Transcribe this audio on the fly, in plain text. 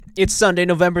It's Sunday,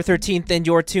 November 13th, and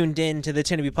you're tuned in to the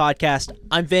Tinnaby Podcast.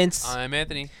 I'm Vince. I'm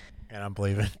Anthony. And I'm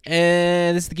Blavin.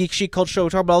 And this is the Geek Chic Culture Show. We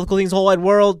talk about all the cool things in the whole wide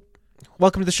world.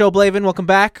 Welcome to the show, Blavin. Welcome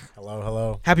back.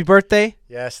 Hello. Happy birthday.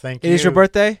 Yes, thank you. It is your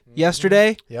birthday?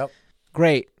 Yesterday? Yep.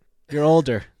 Great. You're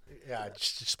older. Yeah,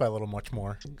 just by a little much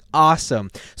more. Awesome.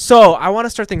 So, I want to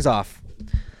start things off.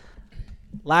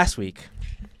 Last week.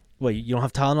 Wait, you don't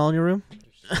have Tylenol in your room?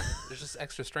 There's just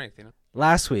extra strength, you know?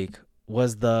 Last week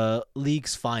was the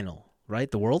league's final, right?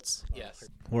 The Worlds? Yes.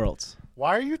 Worlds.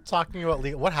 Why are you talking about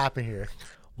legal? What happened here?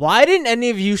 Why didn't any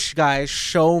of you guys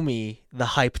show me the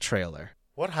hype trailer?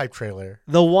 What hype trailer?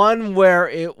 The one where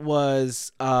it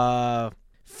was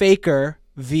Faker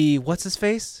v. What's his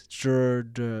face?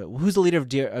 Who's the leader of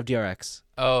DRX?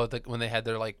 Oh, when they had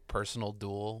their like personal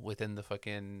duel within the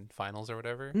fucking finals or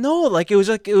whatever. No, it was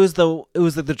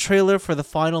the trailer for the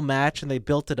final match, and they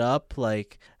built it up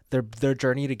like their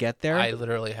journey to get there. I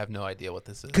literally have no idea what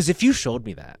this is. Because if you showed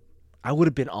me that, I would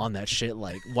have been on that shit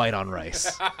like white on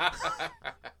rice.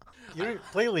 You didn't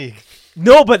play League.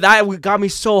 No, but that got me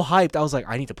so hyped. I was like,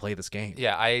 I need to play this game.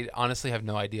 Yeah, I honestly have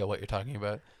no idea what you're talking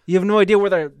about. You have no idea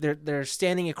where they're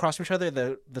standing across from each other.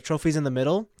 The trophy's in the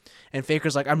middle, and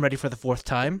Faker's like, I'm ready for the fourth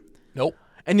time. Nope.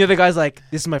 And the other guy's like,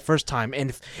 this is my first time,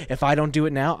 and if I don't do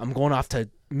it now, I'm going off to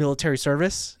military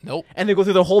service. Nope. And they go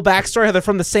through the whole backstory how they're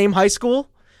from the same high school.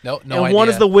 No and idea. One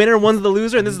is the winner, one's the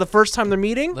loser, and this is the first time they're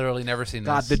meeting. Literally never seen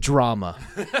God, this. the drama.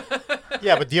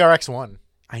 Yeah, but DRX won.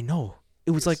 I know.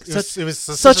 It was like It was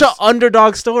such an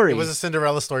underdog story. It was a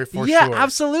Cinderella story for sure. Yeah,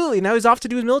 absolutely. Now he's off to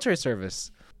do his military service.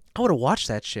 I would have watched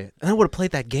that shit, and I would have played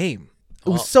that game. It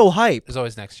was so hype. There's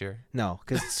always next year. No,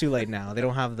 because it's too late now. They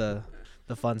don't have the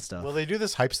fun stuff. Well, they do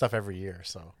this hype stuff every year,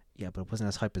 so. Yeah, but it wasn't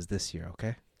as hype as this year,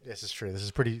 okay? This is true. This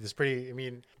is pretty. I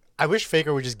mean, I wish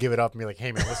Faker would just give it up and be like,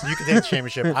 hey, man, listen, you can take the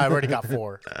championship. I already got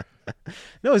 4.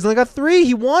 No, he's only got 3.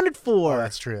 He wanted 4. Oh,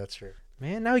 that's true.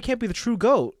 Man, now he can't be the true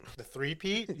GOAT. The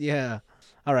 3-peat? Yeah.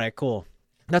 All right, cool.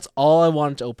 That's all I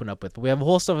wanted to open up with. We have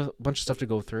a bunch of stuff to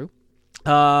go through.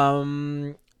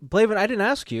 Blavin, I didn't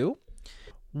ask you.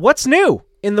 What's new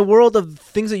in the world of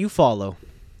things that you follow?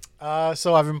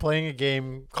 So I've been playing a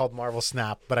game called Marvel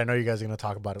Snap, but I know you guys are going to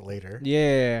talk about it later.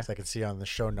 Yeah. So I can see on the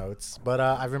show notes. But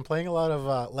I've been playing a lot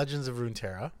of Legends of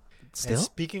Runeterra. Still? And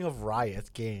speaking of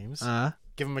Riot Games, Uh-huh.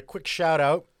 give them a quick shout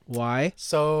out. Why?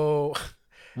 So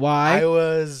Why? I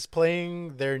was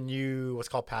playing their new, what's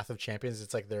called Path of Champions.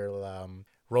 It's like their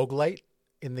roguelite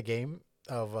in the game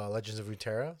of Legends of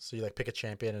Runeterra. So you like pick a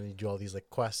champion and you do all these like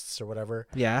quests or whatever.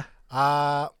 Yeah.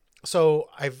 So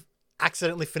I've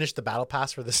accidentally finished the battle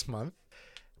pass for this month,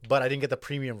 but I didn't get the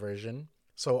premium version.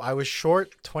 So I was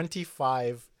short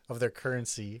 25 of their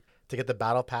currency to get the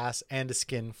battle pass and a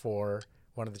skin for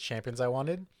one of the champions I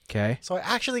wanted. Okay. So I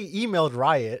actually emailed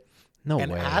Riot. No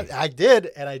and way. I did,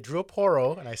 and I drew a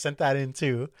Poro, and I sent that in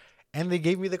too, and they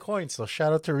gave me the coin. So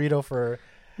shout out to Rito for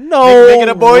making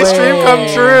a boys' dream come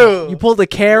true. You pulled a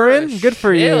Karen? Good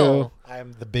for you. Shill. I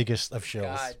am the biggest of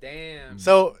shills. God damn.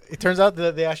 So it turns out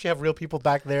that they actually have real people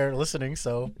back there listening.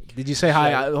 So Did you say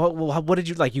hi? What did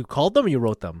you like? You called them or you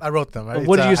wrote them? I wrote them.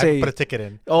 What did you say? I put a ticket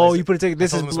in. Oh, you put a ticket.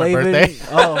 This is told them it's my Blavin. birthday.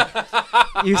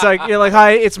 Oh, you're like,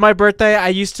 hi, it's my birthday. I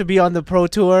used to be on the pro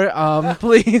tour.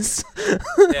 Please.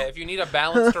 Yeah, if you need a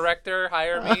balance director,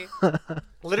 hire me.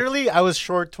 Literally, I was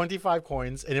short 25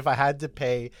 coins, and if I had to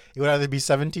pay, it would either be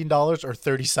 $17 or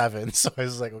 $37. So I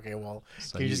was like, okay, well,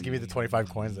 can you just give me the 25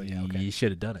 coins? Then, yeah, okay. You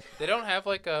should have done it. They don't have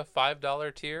like a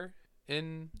 $5 tier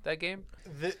in that game?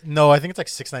 No, I think it's like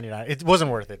 $6.99. It wasn't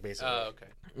worth it, basically. Oh,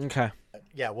 okay. Okay.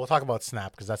 Yeah, we'll talk about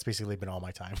Snap because that's basically been all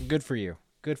my time. Good for you.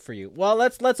 Good for you. Well,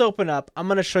 let's open up. I'm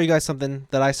gonna show you guys something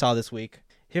that I saw this week.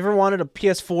 You ever wanted a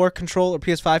PS4 controller or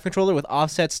PS5 controller with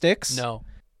offset sticks? No.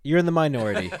 You're in the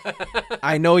minority.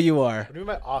 I know you are. What do you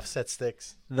mean by offset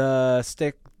sticks? The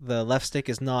left stick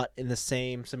is not in the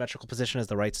same symmetrical position as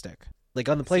the right stick. Like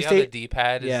on the See how PlayStation, the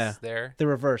D-pad is there? they're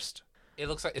reversed. It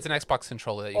looks like it's an Xbox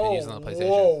controller that you can use on the PlayStation.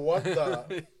 Whoa, what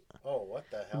the? Oh, what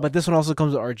the hell? But this one also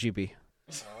comes with RGB.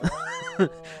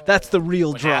 That's the real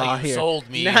Well, draw now you here. sold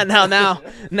me.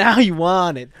 Now you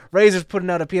want it. Razer's putting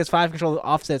out a PS5 controller with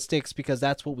offset sticks because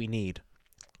that's what we need.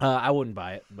 I wouldn't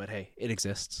buy it, but hey, it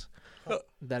exists.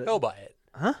 Go buy it.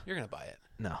 Huh? You're gonna buy it.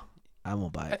 No, I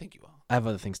won't buy I it. think you will. I have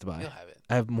other things to buy. You'll have it.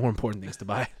 I have more important things to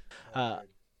buy.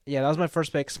 Yeah, that was my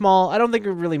first pick. Small. I don't think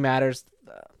it really matters.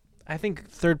 I think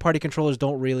third-party controllers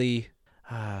don't really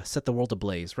set the world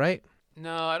ablaze, right?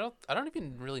 No, I don't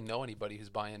even really know anybody who's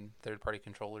buying third-party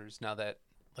controllers now that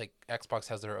like Xbox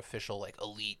has their official like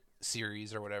Elite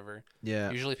series or whatever. Yeah.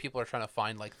 Usually people are trying to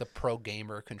find like the pro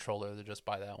gamer controller to just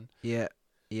buy that one.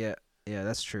 Yeah,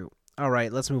 that's true. All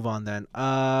right, let's move on then.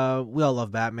 We all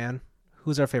love Batman.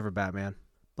 Who's our favorite Batman?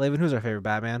 Blavin, who's our favorite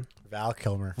Batman? Val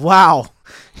Kilmer. Wow.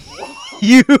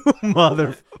 You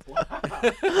mother.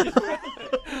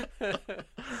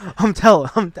 I'm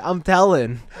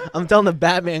telling the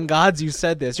Batman gods you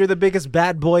said this. You're the biggest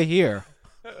bad boy here.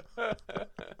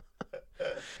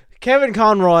 Kevin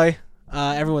Conroy,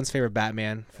 everyone's favorite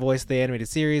Batman, voiced the animated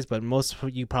series, but most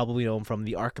of you probably know him from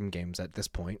the Arkham games at this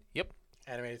point. Yep.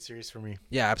 Animated series for me.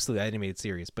 Yeah, absolutely, animated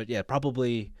series. But yeah,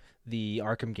 probably the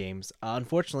Arkham games.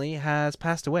 Unfortunately, has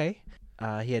passed away.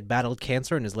 He had battled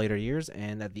cancer in his later years,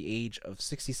 and at the age of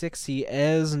 66, he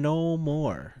is no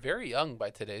more. Very young by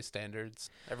today's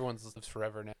standards. Everyone lives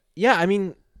forever now. Yeah, I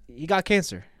mean, he got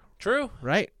cancer, True.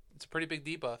 right? It's a pretty big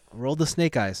debuff. Roll the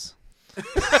snake eyes. You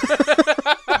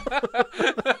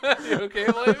okay,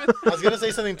 Blavin? I was gonna say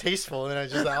something tasteful, and I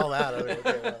just all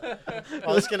that.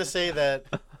 I was gonna say that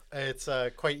it's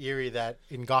quite eerie that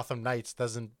in Gotham Knights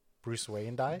doesn't Bruce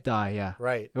Wayne die? Yeah.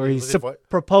 Right. Or he's Was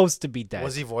proposed to be dead.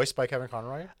 was he voiced by Kevin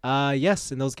Conroy?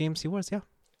 Yes, in those games he was, yeah.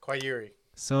 Quite eerie.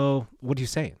 So, what are you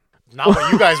saying? Not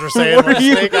what you guys were saying. What When are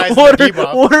you- Snake Eyes what and the are-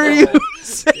 debuff. what are you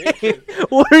saying?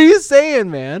 What are you saying,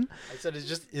 man? I said it's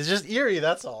just eerie.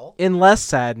 That's all. In less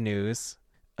sad news,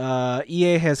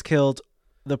 EA has killed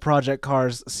the Project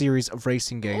Cars series of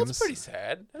racing Well, games. it's pretty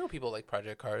sad. I know people like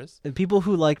Project Cars. And people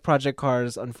who like Project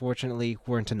Cars, unfortunately,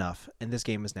 weren't enough, and this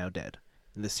game is now dead.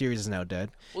 And the series is now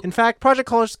dead. Well- In fact, Project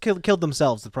Cars killed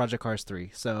themselves with Project Cars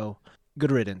 3, so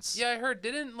good riddance. Yeah, I heard.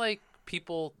 Didn't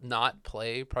people not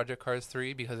play Project Cars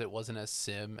 3 because it wasn't as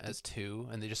sim as 2,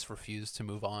 and they just refused to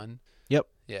move on? Yep.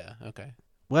 Yeah. Okay.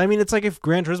 Well, I mean, it's like if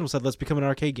Gran Turismo said, let's become an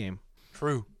arcade game.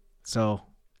 True. So,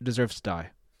 it deserves to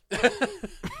die.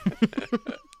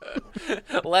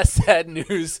 Less sad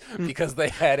news because they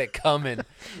had it coming.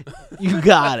 You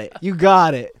got it. You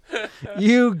got it.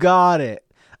 You got it.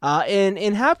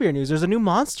 In happier news, there's a new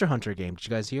Monster Hunter game. Did you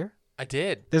guys hear? I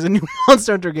did. There's a new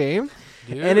Monster Hunter game,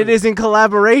 Dude. and it is in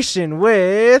collaboration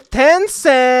with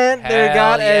Tencent. They Hell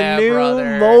got yeah, a new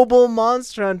brother. mobile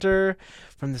Monster Hunter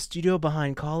from the studio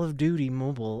behind Call of Duty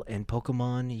Mobile and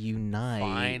Pokemon Unite.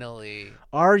 Finally.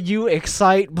 Are you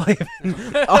excited, Blaven?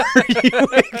 Are you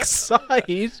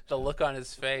excited? The look on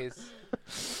his face.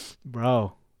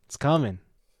 Bro, it's coming.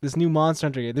 This new Monster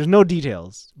Hunter game. There's no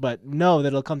details, but know that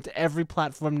it'll come to every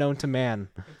platform known to man.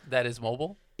 That is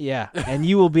mobile? Yeah, and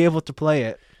you will be able to play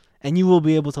it, and you will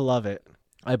be able to love it.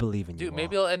 I believe in you. Dude,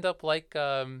 maybe it'll end up like,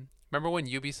 remember when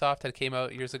Ubisoft had came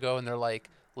out years ago and they're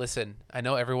like, listen, I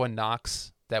know everyone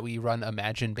knocks that we run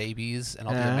Imagine Babies and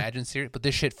all the Imagine series, but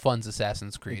this shit funds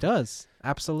Assassin's Creed. It does.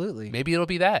 Absolutely. Maybe it'll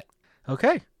be that.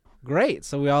 Okay. Great.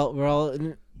 So we're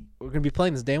gonna be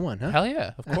playing this day one, huh? Hell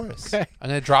yeah, of course. Okay. I'm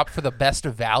gonna drop for the best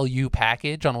value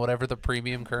package on whatever the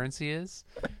premium currency is.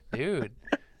 Dude.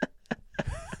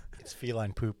 It's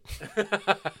feline poop.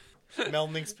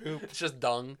 Melning's poop. It's just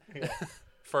dung.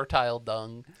 Fertile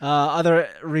dung. Other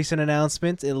recent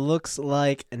announcements. It looks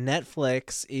like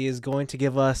Netflix is going to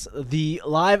give us the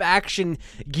live-action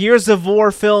Gears of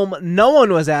War film no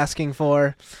one was asking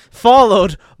for,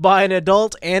 followed by an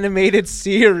adult animated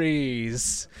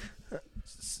series.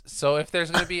 So if there's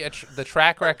going to be the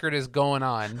track record is going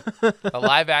on, the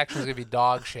live action is going to be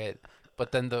dog shit,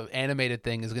 but then the animated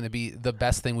thing is going to be the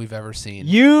best thing we've ever seen.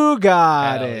 You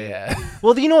got Hell it. yeah.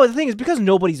 Well, you know what the thing is? Because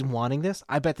nobody's wanting this,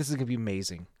 I bet this is going to be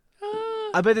amazing.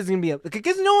 I bet this is going to be...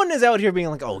 Because no one is out here being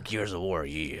like, oh, Gears of War,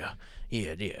 yeah.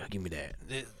 Yeah, give me that.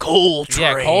 Coltrane.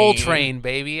 Yeah, Coltrane,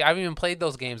 baby. I haven't even played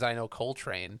those games. I know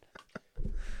Coltrane.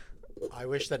 I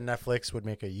wish that Netflix would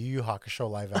make a Yu Yu Hakusho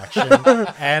live action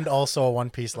and also a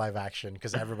One Piece live action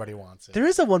because everybody wants it. There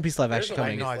is a One Piece live action a One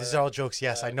coming. Piece No, these are all jokes.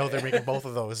 Yes, I know they're making both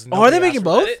of those. Oh, are they Nobody making asked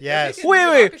both? for it. Yes.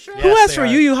 Wait. Yes, Who asked for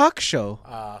they Yu are. Yu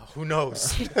Hakusho? Who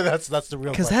knows? that's the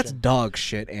real Because question. that's dog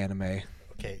shit anime.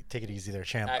 Okay, take it easy there,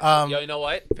 champ. Actually, you know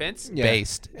what, Vince? Yeah.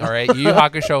 Based. All right, Yu Yu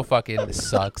Hakusho fucking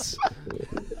sucks.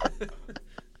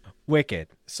 Wicked.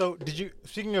 So,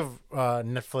 speaking of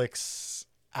Netflix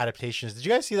adaptations, did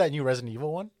you guys see that new Resident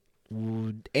Evil one?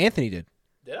 Anthony did.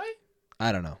 Did I?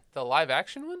 I don't know. The live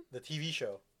action one? The TV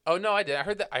show. Oh no, I did.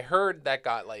 I heard that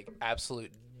got like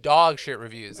absolute dog shit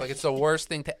reviews. Like it's the worst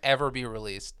thing to ever be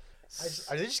released.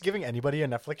 Are they just giving anybody a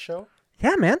Netflix show?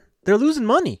 Yeah, man. They're losing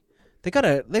money. They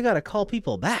gotta call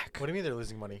people back. What do you mean they're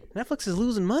losing money? Netflix is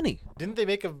losing money. Didn't they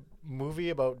make a movie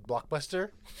about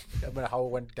Blockbuster about how it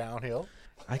went downhill?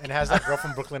 I And it has that girl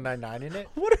from Brooklyn Nine-Nine in it?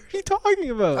 What are you talking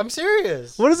about? I'm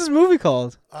serious. What is this movie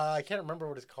called? I can't remember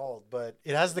what it's called, but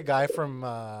it has the guy from,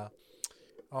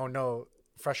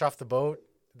 Fresh Off the Boat,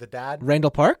 the dad.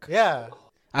 Randall Park? Yeah.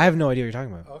 I have no idea what you're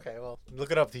talking about. Okay, well, look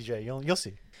it up, TJ. You'll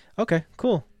see. Okay,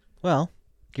 cool. Well,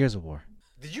 Gears of War.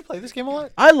 Did you play this game a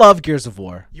lot? I love Gears of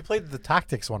War. You played the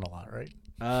tactics one a lot, right?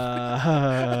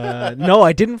 No,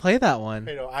 I didn't play that one.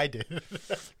 I know, I did.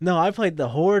 No, I played the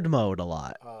Horde mode a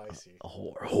lot. Oh, I see.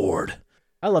 Horde.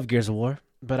 I love Gears of War,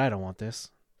 but I don't want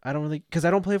this. I don't really, because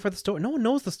I don't play for the story. No one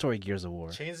knows the story of Gears of War.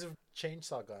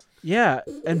 Chainsaw gun. Yeah,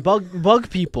 and bug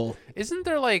people. Isn't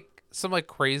there like some like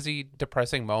crazy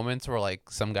depressing moments where like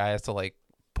some guy has to like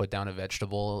put down a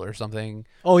vegetable or something?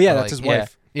 Oh yeah, Or, that's like, his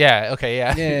wife. Yeah. Okay.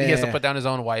 Yeah. Yeah, He has to yeah. put down his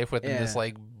own wife within Yeah. this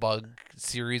like bug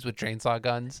series with chainsaw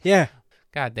guns. Yeah,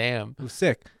 God damn. it was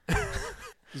sick.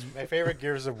 My favorite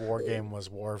Gears of War game was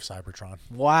War of Cybertron.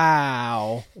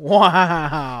 Wow.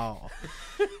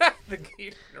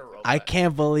 I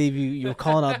can't believe you're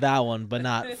calling out that one, but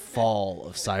not Fall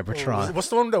of Cybertron. What's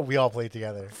the one that we all played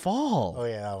together? Fall. Oh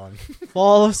yeah, that one.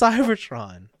 Fall of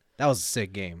Cybertron. That was a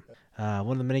sick game.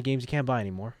 One of the many games you can't buy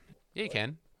anymore. Yeah, you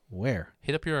can. Where?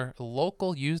 Hit up your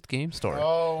local used game store.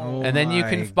 Oh, And then you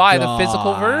can my buy the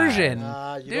physical God. version.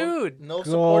 dude. No Go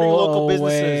supporting local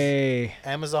businesses. away.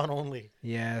 Amazon only.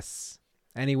 Yes.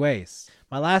 Anyways,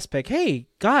 my last pick. Hey,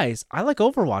 guys, I like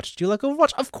Overwatch. Do you like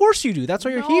Overwatch? Of course you do. That's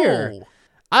why you're here. No.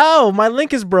 Oh, my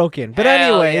link is broken. But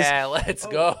Hell anyways, yeah, let's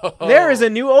go. there is a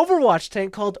new Overwatch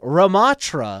tank called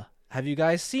Ramatra. Have you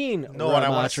guys seen No, and I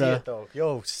want to see Ramatra? it though.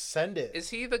 Yo, send it. Is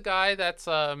he the guy that's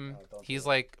he's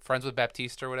like friends with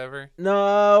Baptiste or whatever?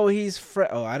 No, he's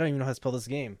oh, I don't even know how to spell this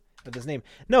game. But this name.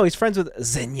 No, he's friends with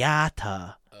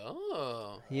Zenyatta.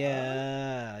 Oh.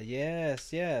 Yeah. Yes.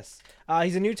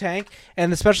 He's a new tank, and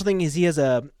the special thing is he has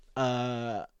a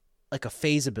like a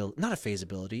phase ability, not a phase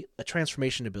ability, a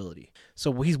transformation ability.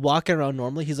 So he's walking around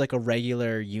normally, he's like a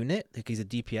regular unit, like he's a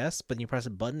DPS, but you press a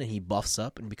button and he buffs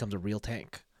up and becomes a real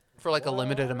tank. For like a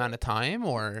limited amount of time,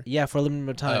 or Yeah, for a limited amount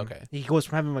of time. Oh, okay. He goes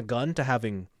from having a gun to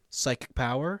having psychic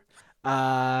power.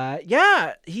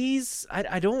 Yeah, he's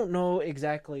I don't know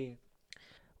exactly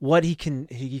what he can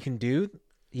do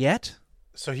yet.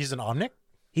 So he's an Omnic?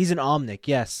 He's an Omnic,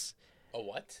 yes. a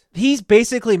what? He's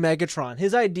basically Megatron.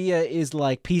 His idea is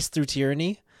like peace through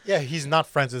tyranny. Yeah, he's not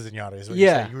friends with Zenyatta. Is what Yeah,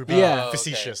 you're saying. You were being yeah.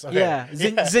 facetious. Okay. Okay. Yeah,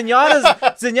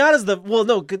 Zenyatta's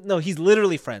the no, he's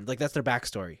literally friend. Like that's their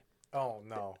backstory. Oh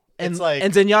no. And It's like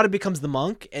and Zenyatta becomes the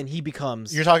monk, and he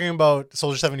becomes. you're talking about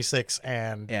Soldier 76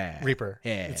 and Yeah. Reaper.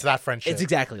 Yeah. It's that friendship. It's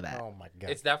exactly that. Oh my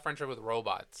god. It's that friendship with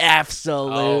robots.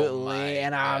 Absolutely, Oh my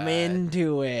and I'm God.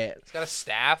 into it. He's got a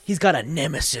staff. He's got a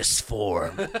nemesis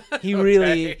form. He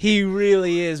Okay.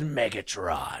 really is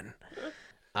Megatron.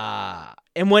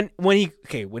 And when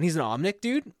he's an Omnic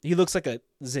dude, he looks like a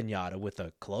Zenyatta with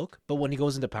a cloak. But when he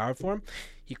goes into power form,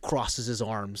 he crosses his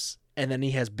arms, and then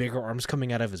he has bigger arms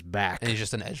coming out of his back, And he's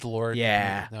just an edgelord.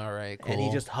 Yeah. All right. Cool. and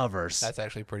he just hovers. That's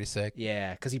actually pretty sick.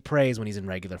 Yeah, because he prays when he's in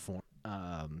regular form.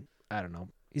 I don't know.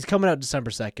 He's coming out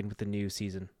December 2nd with the new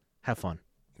season. Have fun.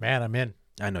 Man, I'm in.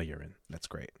 I know you're in. That's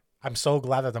great. I'm so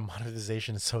glad that the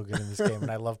monetization is so good in this game, and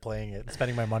I love playing it and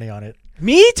spending my money on it.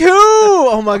 Me too.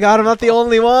 Oh my God, I'm not the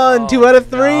only one. Oh, 2 out of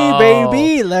 3, no.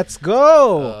 baby. Let's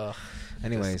go. Ugh.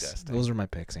 Anyways, disgusting. those are my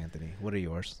picks, Anthony. What are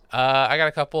yours? I got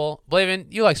a couple. Blaven,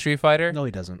 you like Street Fighter, No,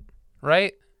 he doesn't.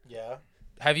 right? Yeah.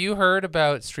 Have you heard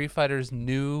about Street Fighter's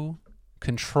new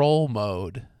control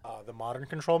mode? The modern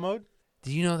control mode?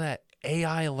 Do you know that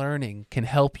AI learning can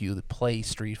help you play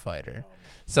Street Fighter?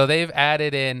 So they've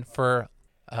added in for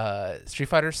Street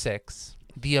Fighter 6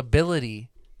 the ability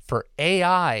for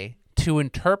AI to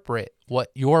interpret what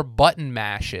your button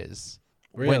mash is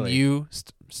when Really? you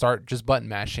start just button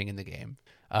mashing in the game.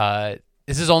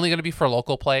 This is only going to be for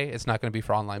local play. It's not going to be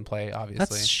for online play, obviously.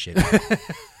 That's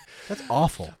shitty. That's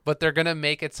awful. But they're going to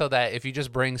make it so that if you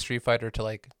just bring Street Fighter to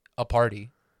like a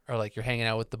party, or like you're hanging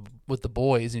out with the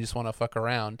boys and you just want to fuck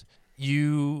around,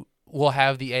 you will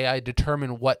have the AI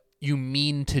determine what you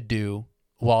mean to do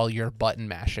while you're button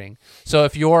mashing. So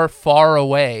if you're far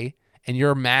away and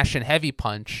you're mashing heavy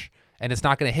punch and it's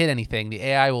not going to hit anything, the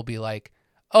AI will be like,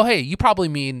 oh, hey, you probably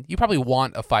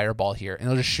want a fireball here, and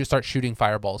it'll just start shooting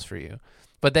fireballs for you.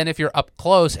 But then if you're up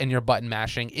close and you're button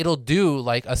mashing, it'll do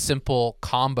like a simple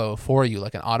combo for you,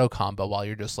 like an auto combo, while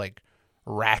you're just like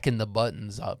racking the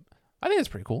buttons up. I think it's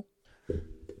pretty cool.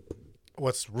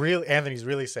 What's real Anthony's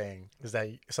really saying is that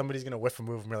somebody's gonna whiff a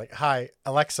move and we're like, "Hi,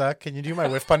 Alexa, can you do my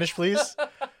whiff punish, please?"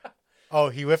 Oh,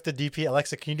 he whiffed a DP.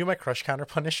 Alexa, can you do my crush counter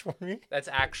punish for me? That's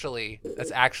actually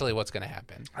what's gonna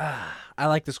happen. I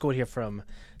like this quote here from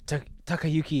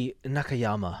Takayuki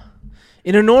Nakayama.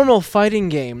 In a normal fighting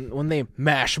game, when they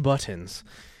mash buttons,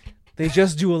 they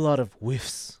just do a lot of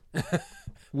whiffs.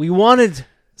 We wanted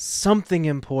something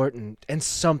important and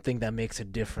something that makes a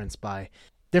difference by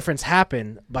difference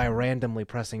happen by randomly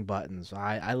pressing buttons.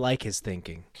 I like his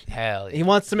thinking. Hell He yeah.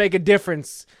 wants to make a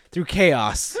difference through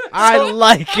chaos. I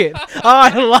like it.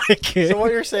 I like it. So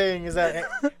what you're saying is that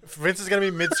Vince is gonna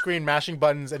be mid-screen mashing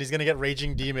buttons, and he's gonna get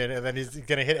Raging Demon, and then he's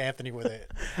gonna hit Anthony with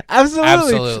it.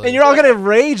 Absolutely. And you're all gonna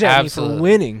rage at me Absolutely. for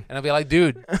winning. And I'll be like,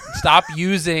 dude, stop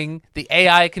using the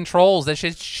AI controls. That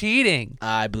shit's cheating.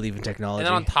 I believe in technology. And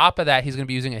then on top of that, he's going to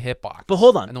be using a hitbox. But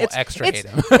hold on, And then we'll extra hate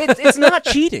him. it's not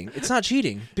cheating. It's not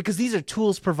cheating because these are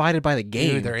tools provided by the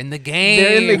game. Dude, they're in the game.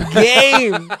 They're in the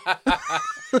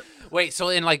game. Wait, so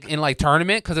in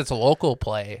tournament, because it's a local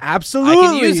play, Absolutely, I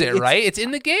can use it, right? It's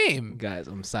in the game. Guys,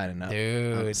 I'm signing up.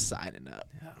 Dude. I'm signing up.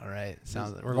 All right.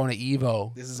 Sounds. We're going to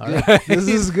Evo. This is All good. right? This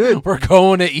is good. We're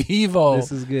going to Evo.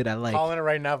 This is good. I like. Calling it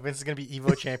right now. Vince is gonna be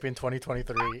Evo champion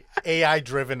 2023, AI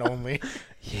driven only.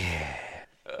 Yeah.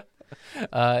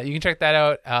 You can check that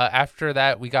out. After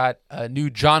that, we got a new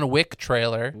John Wick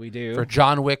trailer. We do. For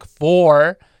John Wick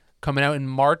 4 coming out in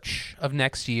March of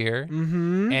next year.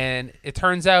 Mm-hmm. And it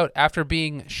turns out after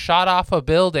being shot off a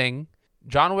building,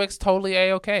 John Wick's totally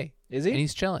A-okay. Is And he?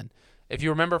 he's chilling. If you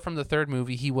remember from the third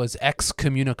movie, he was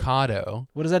excommunicado.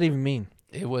 What does that even mean?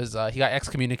 It was he got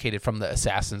excommunicated from the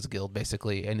Assassin's Guild,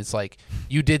 basically. And it's like,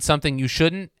 you did something you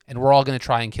shouldn't, and we're all going to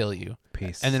try and kill you.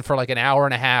 Peace. And then for like an hour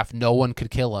and a half, no one could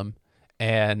kill him.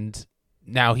 And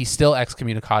now he's still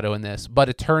excommunicado in this. But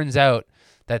it turns out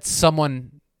that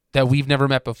someone that we've never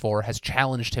met before has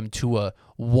challenged him to a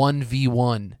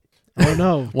 1v1. Oh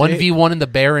no. 1v1 in the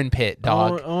Baron Pit,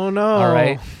 dog. Oh no. All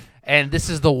right. And this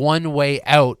is the one way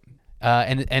out.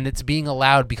 And it's being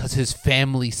allowed because his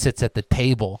family sits at the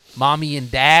table. Mommy and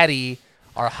daddy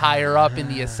are higher up in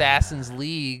the Assassin's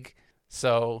League.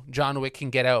 So John Wick can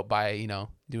get out by,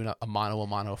 doing a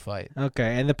mano-a-mano fight.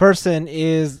 Okay, and the person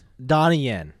is Donnie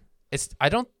Yen. I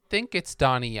don't think it's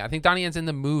Donnie Yen. I think Donnie Yen's in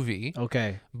the movie,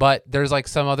 Okay. but there's like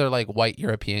some other like white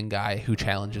European guy who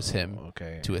challenges him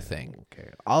to a thing. Okay.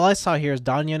 All I saw here is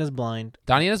Donnie Yen is blind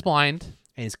Donnie Yen is blind.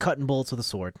 and he's cutting bullets with a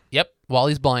sword. Yep, while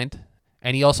he's blind.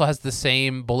 And he also has the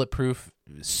same bulletproof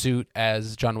suit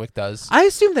as John Wick does. I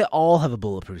assume they all have a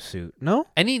bulletproof suit. No?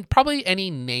 Probably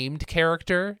any named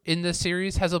character in the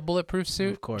series has a bulletproof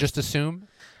suit. Of course. Just assume.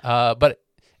 But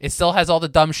it still has all the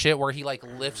dumb shit where he like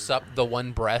lifts up the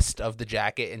one breast of the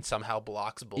jacket and somehow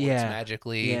blocks bullets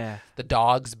magically. Yeah. The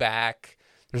dog's back.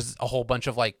 There's a whole bunch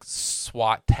of like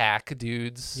SWAT tack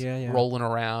dudes rolling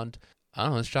around. I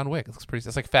don't know. It's John Wick. It looks pretty.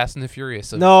 It's like Fast and the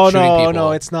Furious. No,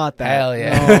 people. it's not that. Hell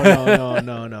yeah.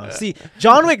 No. See,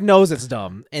 John Wick knows it's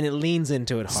dumb, and it leans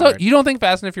into it So hard. you don't think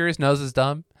Fast and the Furious knows it's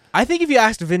dumb? I think if you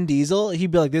asked Vin Diesel,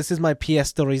 he'd be like, "This is my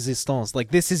pièce de résistance.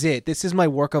 Like, this is it. This is my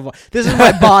work of. This is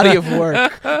my body of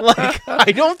work. Like,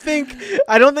 I don't think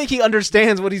he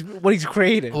understands what he's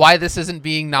created. Why this isn't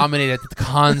being nominated at the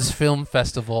Cannes Film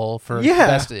Festival for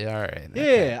best? All right.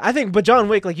 Yeah, I think. But John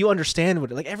Wick, like, you understand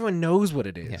what it. Like, everyone knows what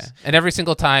it is. Yeah. And every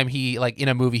single time he like in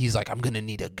a movie, he's like, "I'm gonna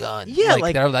need a gun." Yeah,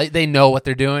 they know what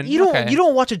they're doing. You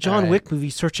don't watch a John All right. Wick movie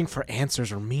searching for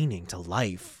answers or meaning to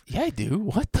life. Yeah, I do.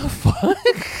 What the fuck?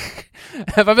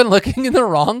 Have I been looking in the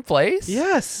wrong place?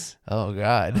 Yes. Oh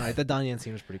God. All right, the Donnie Yen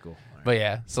seems pretty cool. All right. But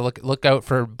yeah, so look out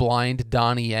for Blind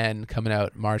Donnie Yen coming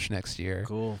out March next year.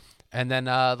 Cool. And then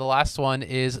the last one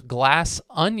is Glass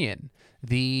Onion.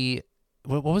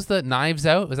 What was the Knives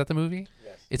Out? Was that the movie?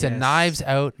 Yes. It's a Yes. Knives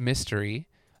Out mystery.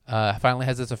 Finally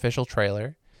has its official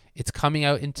trailer. It's coming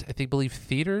out in believe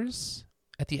theaters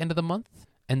at the end of the month,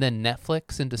 and then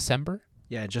Netflix in December.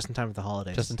 Yeah, just in time for the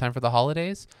holidays. Just in time for the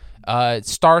holidays.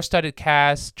 Star-studded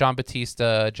cast: John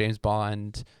Batista, James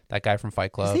Bond, that guy from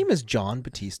Fight Club. His name is John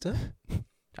Batista.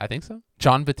 I think so.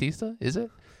 John Batista, is it?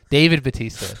 David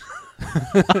Batista.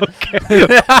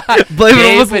 Blame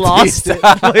Dave lost it.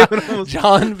 Batista.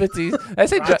 John Batista. I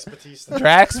say Drax Batista.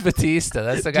 Drax Batista.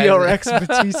 That's the guy. DRX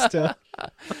Batista.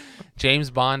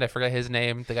 James Bond. I forgot his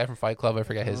name. The guy from Fight Club. I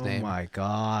forgot his name. Oh my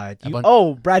God.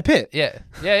 Brad Pitt. Yeah.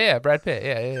 Brad Pitt.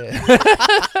 Yeah.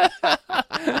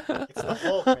 It's the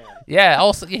Hulk, man.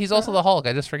 He's also the Hulk.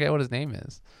 I just forget what his name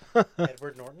is.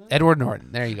 Edward Norton. Edward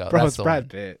Norton. There you go. Bro, That's it's the Brad one.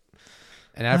 Pitt.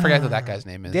 And I forget what that guy's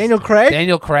name is. Daniel Craig?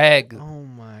 Daniel Craig. Oh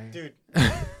my. Dude,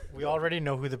 we already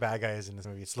know who the bad guy is in this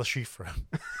movie. It's Le Chiffre.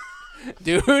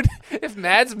 Dude, if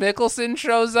Mads Mikkelsen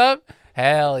shows up,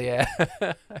 hell yeah.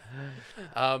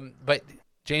 But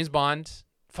James Bond,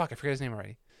 fuck, I forget his name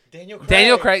already.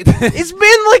 Daniel Craig. It's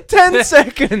been like 10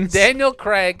 seconds. Daniel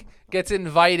Craig gets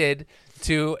invited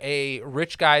to a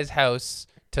rich guy's house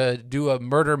to do a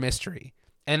murder mystery.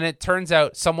 And it turns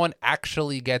out someone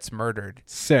actually gets murdered.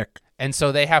 Sick. And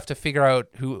so they have to figure out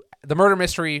who the murder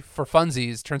mystery for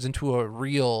funsies turns into a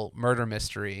real murder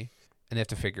mystery, and they have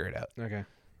to figure it out. Okay.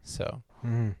 So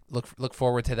Mhm. look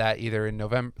forward to that either in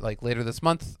November, like later this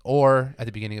month, or at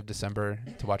the beginning of December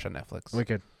to watch on Netflix.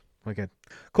 Wicked.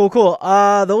 Cool.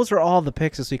 Those are all the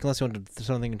picks this week, unless you want to throw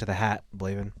something into the hat,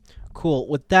 Blaven. Cool.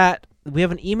 With that, we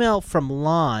have an email from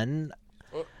Lon.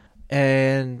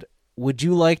 And would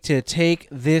you like to take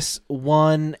this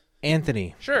one,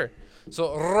 Anthony? Sure.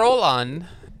 So Roland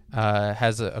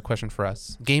has a question for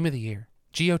us. Game of the year.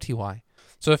 GOTY.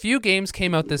 So a few games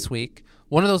came out this week.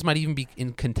 One of those might even be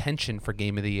in contention for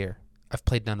Game of the Year. I've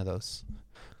played none of those.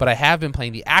 But I have been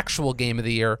playing the actual Game of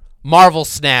the Year, Marvel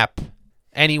Snap.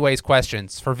 Anyways,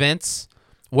 questions. For Vince,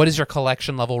 what is your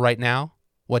collection level right now?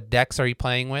 What decks are you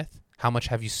playing with? How much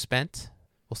have you spent?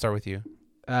 We'll start with you.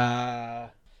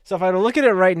 So if I were to look at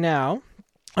it right now,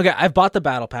 okay, I've bought the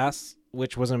Battle Pass,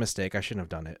 which was a mistake. I shouldn't have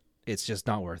done it. It's just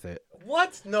not worth it.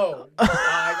 What? No.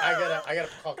 I gotta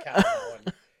call Cap on that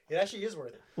one. It actually is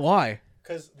worth it. Why?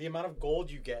 Because the amount of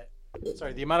gold you get,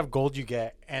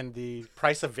 and the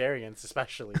price of variants,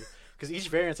 especially, because each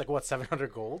variant's like, what,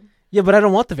 700 gold? Yeah, but I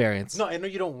don't want the variants. No, I know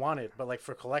you don't want it, but like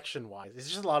for collection-wise, it's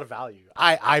just a lot of value.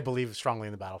 I believe strongly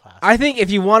in the Battle Pass. I think if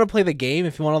you want to play the game,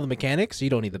 if you want all the mechanics, you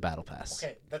don't need the Battle Pass.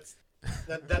 Okay,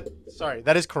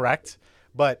 that is correct.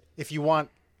 But if you want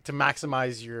to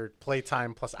maximize your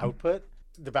playtime plus output,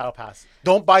 the Battle Pass.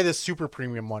 Don't buy the super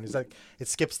premium one. It's like it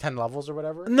skips 10 levels or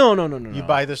whatever. No. You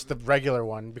buy the regular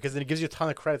one because then it gives you a ton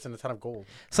of credits and a ton of gold.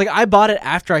 It's like I bought it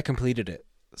after I completed it.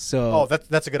 So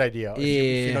that's a good idea.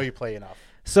 If you know you play enough.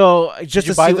 So just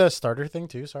Did you buy the starter thing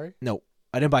too? Sorry. No,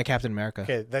 I didn't buy Captain America.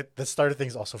 Okay, the starter thing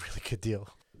is also a really good deal.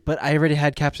 But I already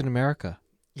had Captain America.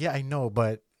 Yeah, I know,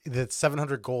 but the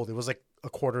 700 gold, it was like a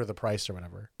quarter of the price or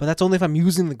whatever. But that's only if I'm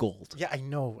using the gold. Yeah, I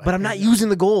know. But I'm not using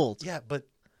the gold. Yeah, but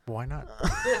why not?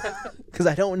 Because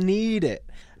I don't need it.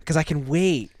 Because I can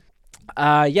wait.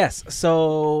 Yes.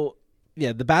 So,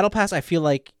 yeah, the Battle Pass, I feel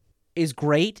like, is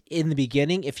great in the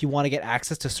beginning if you want to get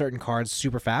access to certain cards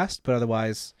super fast. But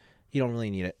otherwise, you don't really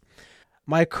need it.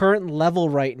 My current level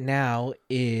right now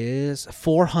is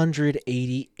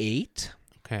 488.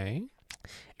 Okay.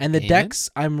 And the decks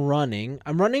I'm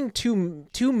running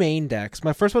two main decks.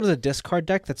 My first one is a discard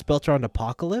deck that's built around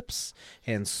Apocalypse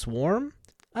and Swarm.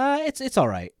 It's all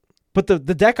right. But the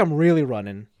deck I'm really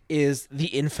running is the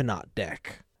Infinite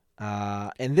deck.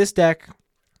 And this deck,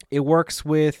 it works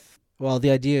with, well,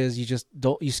 the idea is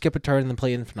you skip a turn and then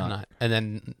play Infinite. And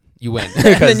then you win.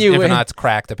 Because Infinite's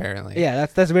cracked, apparently. Yeah,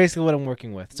 that's basically what I'm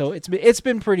working with. So it's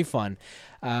been pretty fun.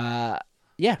 Yeah,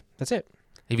 that's it.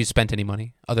 Have you spent any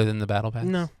money other than the Battle Pass?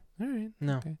 No. All right.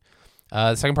 No. Okay.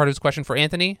 The second part of his question for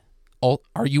Anthony,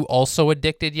 are you also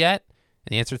addicted yet?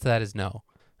 And the answer to that is no.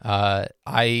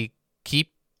 I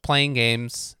keep playing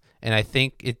games, and I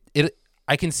think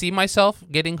I can see myself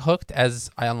getting hooked as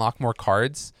I unlock more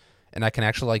cards, and I can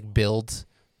actually like build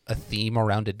a theme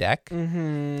around a deck.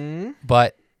 Mm-hmm.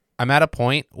 But I'm at a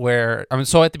point where I'm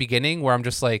so at the beginning where I'm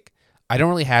just like, I don't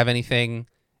really have anything.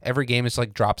 Every game is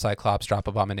like drop Cyclops, drop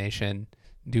Abomination,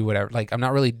 do whatever. Like I'm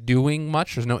not really doing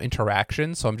much. There's no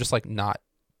interaction, so I'm just like not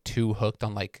too hooked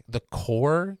on like the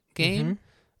core game.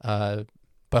 Mm-hmm.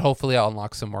 But hopefully I'll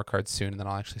unlock some more cards soon, and then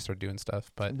I'll actually start doing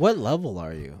stuff. But What level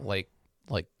are you? like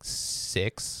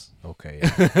 6. Okay.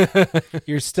 Yeah.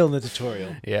 You're still in the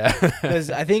tutorial. Yeah. Because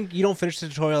I think you don't finish the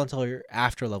tutorial until you're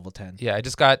after level 10. Yeah, I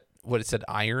just got what it said,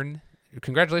 Iron.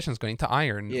 Congratulations, going to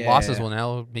Iron. Yeah. Losses will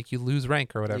now make you lose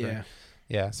rank or whatever. Yeah.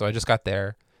 Yeah, so I just got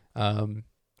there.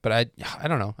 But I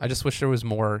don't know. I just wish there was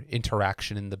more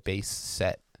interaction in the base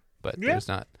set, but there's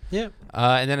not. Yeah.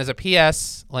 And then as a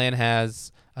PS, Lan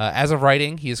has, as of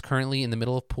writing, he is currently in the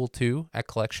middle of Pool 2 at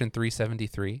Collection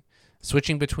 373,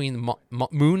 switching between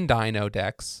Moon Dino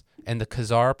decks and the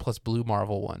Khazar plus Blue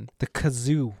Marvel one. The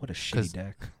Kazoo. What a shitty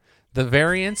deck. The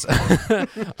variants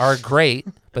are great,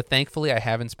 but thankfully I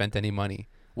haven't spent any money.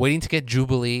 Waiting to get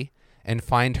Jubilee and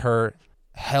find her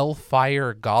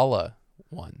Hellfire Gala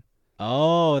one.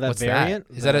 Oh, that What's variant?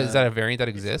 That? Is that a variant that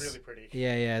exists? It's really pretty.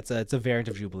 Yeah, it's a variant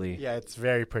of Jubilee. Yeah, it's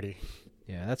very pretty.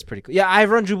 Yeah, that's pretty cool. Yeah, I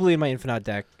run Jubilee in my Infinite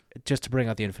deck just to bring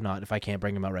out the Infinite if I can't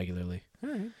bring him out regularly. All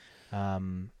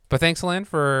right. But But thanks, Lan,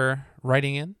 for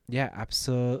writing in, yeah,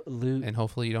 absolutely. and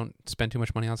hopefully you don't spend too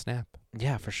much money on Snap.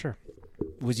 Yeah, for sure.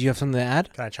 Would you have something to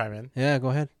add? Can I chime in? Yeah,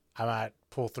 go ahead. I'm at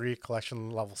Pool 3 collection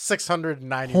level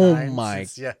 699. Oh my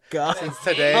God. Since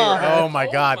today. Oh my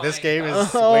God. This game is way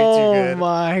too good. Oh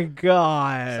my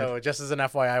God. So just as an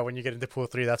FYI, when you get into Pool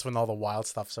 3, that's when all the wild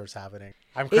stuff starts happening.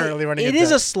 I'm currently running It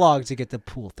is a slog to get to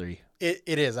Pool 3. It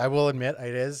is. I will admit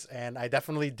it is. And I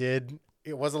definitely did.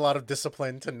 It was a lot of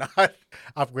discipline to not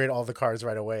upgrade all the cards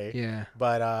right away. Yeah.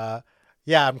 But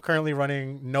yeah, I'm currently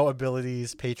running no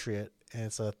abilities Patriot. and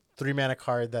it's a 3-mana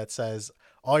card that says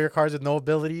all your cards with no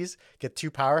abilities get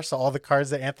 2 power. So all the cards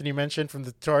that Anthony mentioned from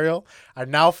the tutorial are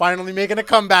now finally making a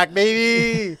comeback,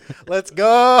 baby. Let's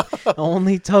go.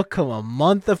 Only took him a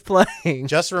month of playing.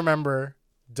 Just remember,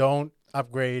 don't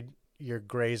upgrade your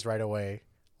grays right away.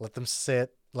 Let them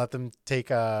sit. Let them take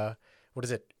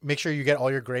make sure you get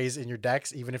all your grays in your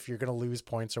decks, even if you're going to lose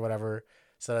points or whatever,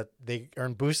 so that they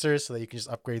earn boosters so that you can just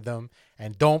upgrade them.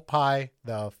 And don't buy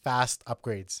the fast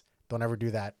upgrades. Don't ever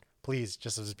do that. Please,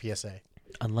 just as a PSA.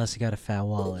 Unless you got a fat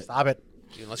wallet. Stop it.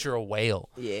 Unless you're a whale.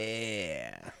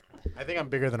 Yeah. I think I'm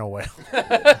bigger than a whale.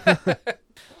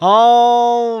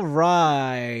 All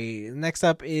right. Next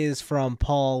up is from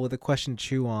Paul with a question to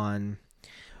chew on.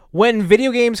 When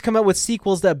video games come out with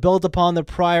sequels that build upon the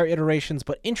prior iterations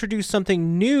but introduce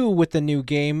something new with the new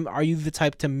game, are you the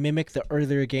type to mimic the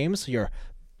earlier games so you're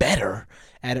better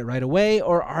at it right away,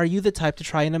 or are you the type to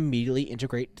try and immediately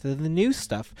integrate to the new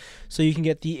stuff so you can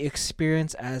get the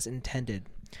experience as intended?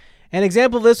 An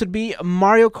example of this would be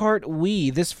Mario Kart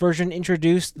Wii. This version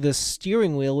introduced the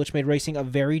steering wheel, which made racing a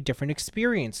very different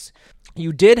experience.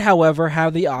 You did, however,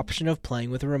 have the option of playing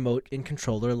with a remote and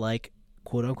controller like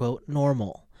quote-unquote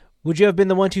normal. Would you have been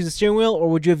the one to use the steering wheel, or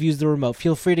would you have used the remote?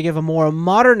 Feel free to give a more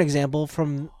modern example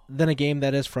than a game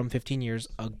that is from 15 years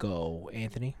ago.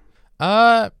 Anthony?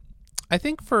 I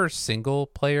think for single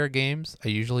player games, I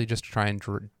usually just try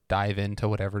and dive into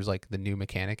whatever's like the new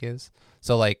mechanic is.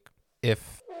 So like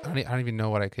if I don't even know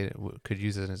what I could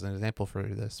use it as an example for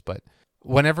this, but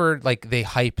whenever like they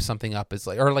hype something up, it's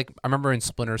like, or like I remember in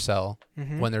Splinter Cell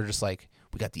when they're just like,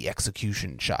 we got the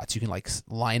execution shots. You can like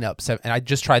line up and I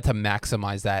just tried to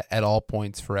maximize that at all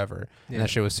points forever, and that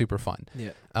shit was super fun.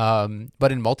 Yeah.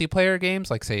 But in multiplayer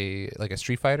games, like say like a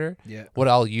Street Fighter, what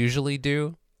I'll usually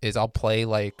do is I'll play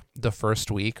like the first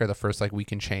week or the first like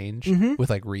week and change with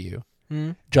like Ryu.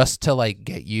 Just to like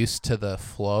get used to the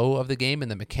flow of the game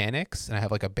and the mechanics, and I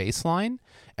have like a baseline,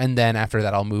 and then after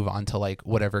that I'll move on to like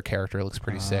whatever character looks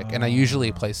pretty sick, and I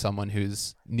usually play someone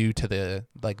who's new to the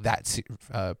like that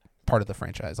part of the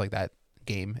franchise, like that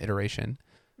game iteration.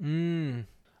 Yeah,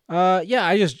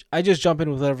 I just jump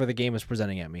in with whatever the game is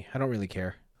presenting at me. I don't really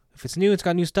care. If it's new, it's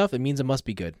got new stuff, it means it must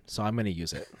be good. So I'm going to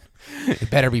use it.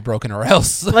 It better be broken or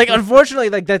else. Like, unfortunately,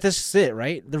 like that's just it,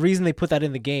 right? The reason they put that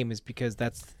in the game is because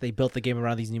they built the game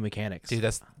around these new mechanics. Dude,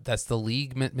 that's the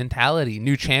league mentality.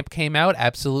 New champ came out,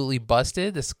 absolutely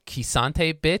busted. This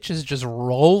Kisante bitch is just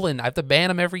rolling. I have to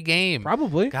ban him every game.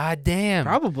 Probably. God damn.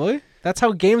 Probably. That's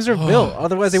how games are built.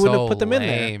 Otherwise, they wouldn't have put them in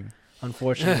there.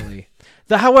 Unfortunately.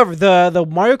 However, the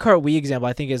Mario Kart Wii example,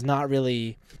 I think, is not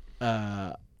really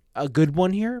a good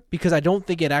one here, because I don't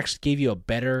think it actually gave you a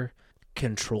better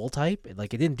control type.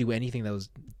 Like, it didn't do anything that was...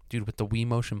 Dude, with the Wii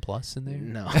Motion Plus in there?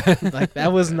 No. Like,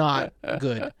 that was not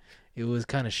good. It was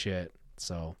kind of shit.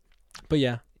 So, but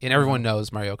yeah. And everyone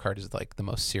knows Mario Kart is like the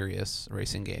most serious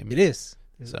racing game. It is.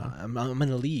 So I'm in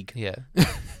a league. Yeah.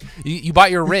 you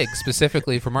bought your rig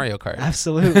specifically for Mario Kart.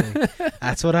 Absolutely.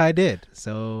 That's what I did.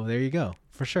 So there you go.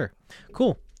 For sure.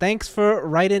 Cool. Thanks for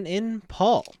writing in,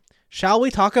 Paul. Shall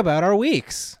we talk about our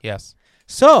weeks? Yes.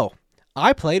 So,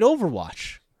 I played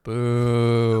Overwatch.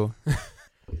 Boo.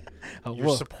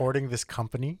 You're supporting this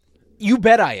company? You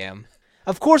bet I am.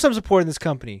 Of course I'm supporting this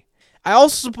company. I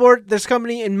also support this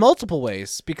company in multiple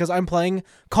ways, because I'm playing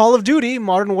Call of Duty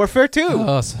Modern Warfare 2.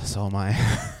 Oh, so am I.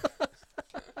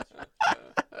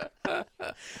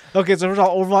 Okay, so first of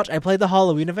all, Overwatch, I played the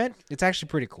Halloween event. It's actually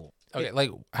pretty cool. Okay,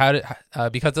 like how did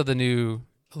because of the new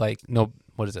no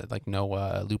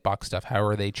loot box stuff, how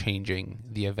are they changing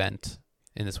the event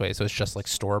in this way? So it's just like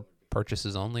store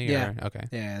purchases only? Yeah. Or? Okay.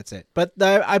 Yeah, that's it. But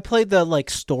I played the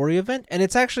story event, and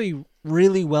it's actually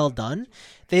really well done.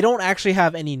 They don't actually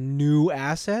have any new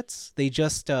assets. They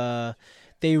just they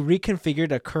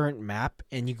reconfigured a current map,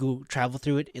 and you go travel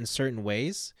through it in certain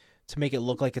ways to make it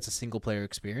look like it's a single player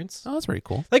experience. Oh, that's pretty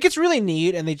cool. Like, it's really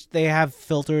neat, and they have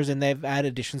filters and they've added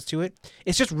additions to it.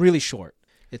 It's just really short.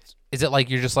 Is it like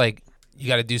you're just like, you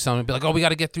got to do something, be like, oh, we got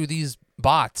to get through these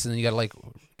bots, and then you got to like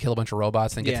kill a bunch of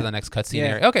robots and get to the next cutscene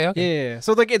area? Okay. Yeah.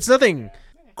 So like, it's nothing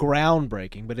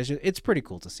groundbreaking, but it's pretty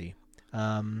cool to see.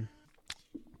 But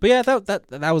yeah,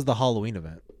 that was the Halloween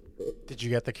event. Did you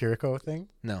get the Kiriko thing?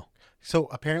 No. So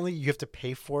apparently you have to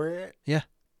pay for it. Yeah.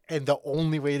 And the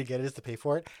only way to get it is to pay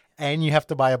for it, and you have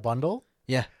to buy a bundle.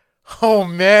 Yeah. Oh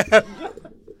man.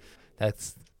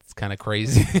 It's kind of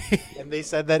crazy. And they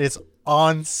said that it's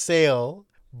on sale,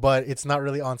 but it's not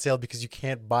really on sale because you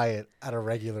can't buy it at a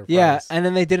regular price. Yeah, and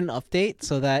then they did an update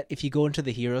so that if you go into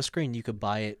the hero screen, you could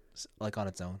buy it like on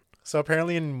its own. So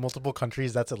apparently in multiple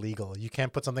countries that's illegal. You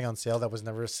can't put something on sale that was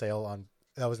never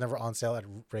on sale at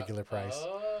regular price.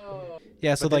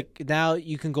 Yeah, so But like now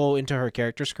you can go into her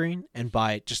character screen and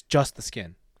buy just the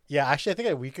skin. Yeah, actually, I think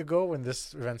a week ago when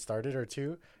this event started or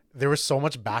two, there was so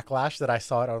much backlash that I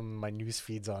saw it on my news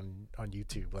feeds on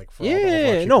YouTube. Like, for all the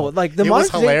Overwatch Yeah, no, people. like the It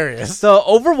was monetization, hilarious. the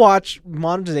Overwatch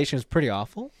monetization is pretty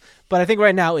awful, but I think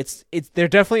right now it's they're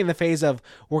definitely in the phase of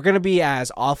we're gonna be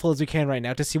as awful as we can right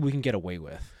now to see what we can get away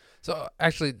with. So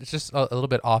actually, it's just a little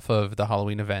bit off of the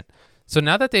Halloween event. So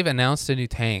now that they've announced a new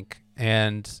tank,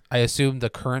 and I assume the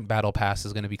current battle pass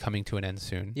is going to be coming to an end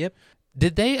soon. Yep.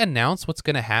 Did they announce what's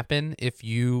going to happen if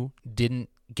you didn't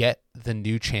get the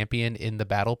new champion in the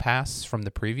battle pass from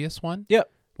the previous one? Yep.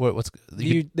 What's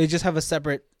They just have a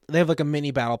separate. They have like a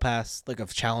mini battle pass like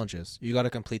of challenges. You got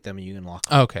to complete them and you can unlock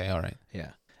them. Okay, all right.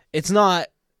 Yeah, it's not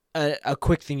a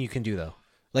quick thing you can do though.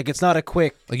 Like it's not a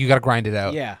quick. Like you got to grind it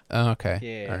out. Yeah. Oh, okay.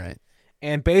 Yeah. All right.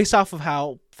 And based off of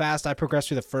how fast I progressed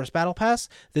through the first battle pass,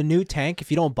 the new tank, if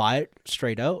you don't buy it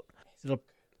straight out,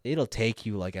 it'll take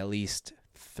you like at least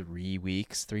 3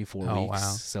 weeks, 4 weeks. Wow.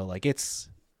 So like it's.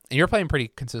 And you're playing pretty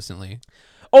consistently.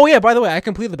 Oh yeah, by the way, I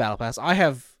completed the battle pass. I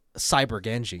have Cyber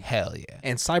Genji. Hell yeah.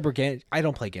 And Cyber Genji, I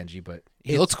don't play Genji, but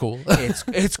He looks cool.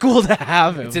 it's cool to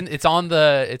have him. It's on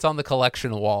the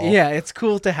collection wall. Yeah, it's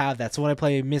cool to have that. So when I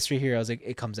play Mystery Heroes,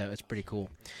 it comes out. It's pretty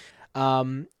cool.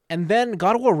 And then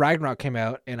God of War Ragnarok came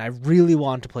out, and I really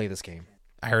wanted to play this game.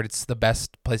 I heard it's the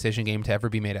best PlayStation game to ever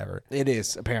be made ever. It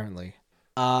is, apparently.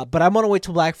 But I'm going to wait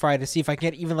till Black Friday to see if I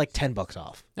can get even like $10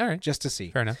 off. All right. Just to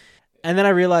see. Fair enough. And then I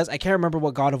realized I can't remember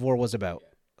what God of War was about.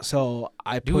 So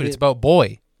I put Dude, it's about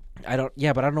boy. I don't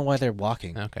know why they're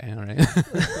walking. Okay, all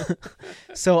right.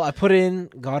 So I put in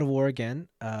God of War again.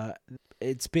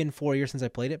 It's been 4 years since I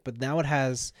played it, but now it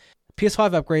has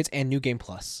PS5 upgrades and New Game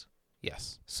Plus.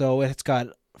 Yes. So it's got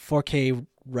 4K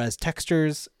res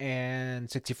textures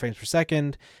and 60 frames per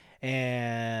second,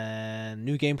 and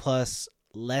New Game Plus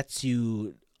lets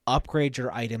you upgrade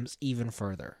your items even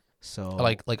further. So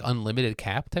Like unlimited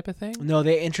cap type of thing? no,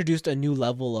 they introduced a new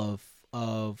level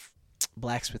of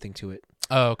blacksmithing to it.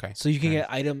 Oh, okay. So you can Nice.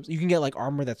 get items, you can get like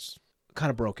armor that's kind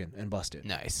of broken and busted.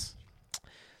 Nice.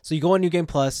 So you go on New Game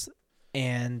Plus,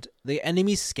 and the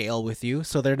enemies scale with you,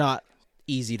 so they're not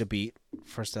easy to beat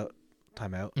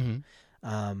time out.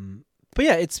 Mm-hmm. But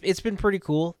yeah, it's been pretty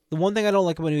cool. The one thing I don't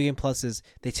like about New Game Plus is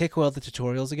they take away all the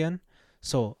tutorials again.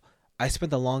 So I spent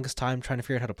the longest time trying to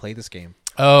figure out how to play this game.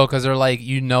 Oh, because they're like,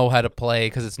 you know how to play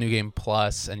because it's New Game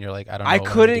Plus, and you're like, I don't know. I what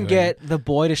I'm couldn't doing. get the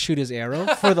boy to shoot his arrow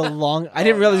for the long. I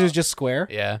didn't realize it was just square.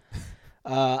 Yeah.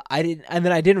 I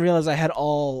didn't realize I had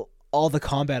all the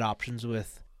combat options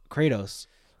with Kratos.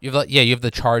 You have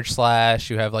the charge slash.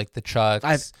 You have like the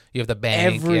chucks. You have the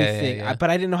bank. Everything, Yeah. but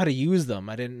I didn't know how to use them.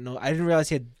 I didn't realize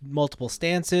he had multiple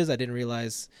stances. I didn't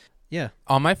realize. Yeah.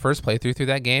 On my first playthrough through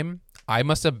that game, I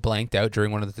must have blanked out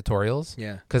during one of the tutorials.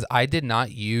 Yeah. Because I did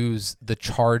not use the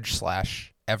charge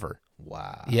slash ever.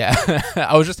 Wow. Yeah.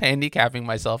 I was just handicapping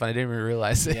myself, and I didn't even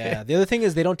realize it. Yeah. The other thing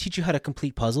is they don't teach you how to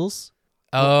complete puzzles.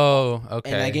 Oh, okay.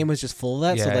 And that game was just full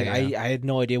of that. So Yeah, like yeah. I had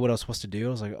no idea what I was supposed to do.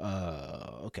 I was like,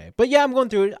 okay. But yeah, I'm going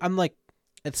through it. I'm like,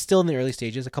 it's still in the early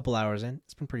stages, a couple hours in.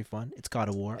 It's been pretty fun. It's God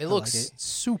of War. It I looks like it.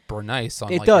 super nice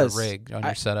on It like does. your rig, on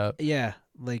your setup. Yeah.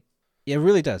 Like, yeah, it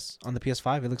really does. On the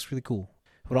PS5, it looks really cool.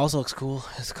 What also looks cool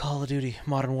is Call of Duty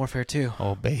Modern Warfare 2.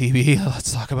 Oh, baby.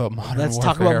 Let's talk about Modern Warfare. Let's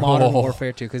talk about Modern Oh.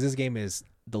 Warfare 2 because this game is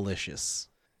delicious.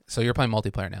 So you're playing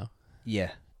multiplayer now.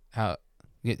 Yeah.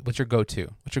 What's your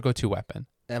go-to? What's your go-to weapon?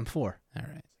 M4. All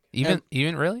right.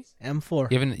 Even really?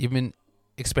 M4. You've been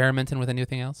experimenting with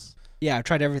anything else? Yeah, I've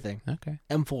tried everything. Okay.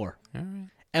 M4. All right.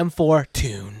 M4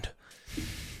 tuned.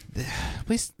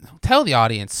 Please tell the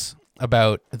audience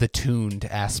about the tuned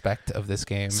aspect of this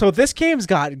game. So this game's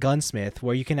got Gunsmith,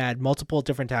 where you can add multiple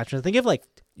different attachments. I think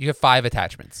you have 5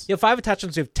 attachments. you have 5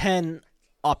 attachments. You have 10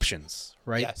 options,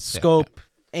 right? Yes, yeah, Scope,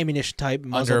 ammunition type,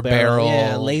 muzzle Under barrel,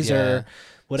 barrel, laser, yeah.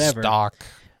 whatever. Stock.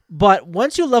 But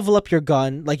once you level up your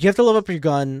gun, like you have to level up your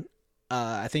gun,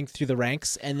 I think through the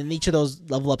ranks, and then each of those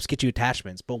level ups get you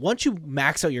attachments. But once you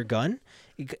max out your gun,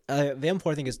 the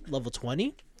M4 I think is level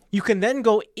 20. You can then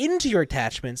go into your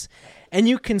attachments, and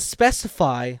you can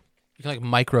specify. You can like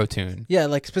micro tune. Yeah,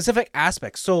 like specific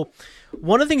aspects. So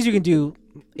one of the things you can do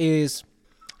is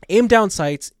aim down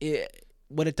sights.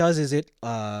 What it does is it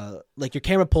like your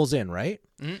camera pulls in, right?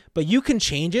 Mm-hmm. But you can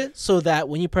change it so that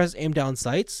when you press aim down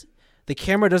sights, the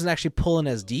camera doesn't actually pull in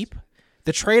as deep.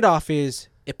 The trade-off is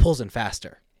it pulls in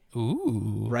faster.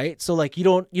 Ooh. Right? So like you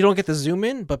don't get the zoom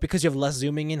in, but because you have less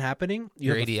zooming in happening,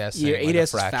 Your have ADS. your like a ADS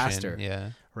is fraction, faster. Yeah.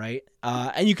 Right?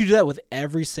 And you can do that with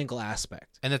every single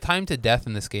aspect. And the time to death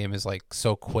in this game is like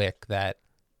so quick that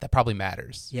probably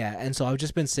matters. Yeah, and so I've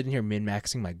just been sitting here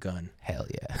min-maxing my gun. Hell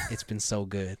yeah. It's been so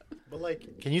good. But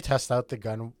like, can you test out the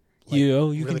gun? Like, you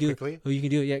really can do quickly? it. Oh, you can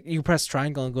do it. Yeah, you press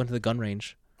triangle and go into the gun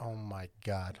range. Oh my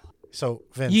god. So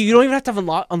Vince, You don't even have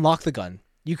to unlock the gun.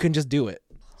 You can just do it.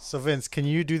 So Vince, can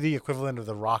you do the equivalent of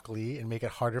the Rock Lee and make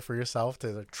it harder for yourself to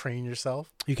like, train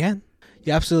yourself? You can.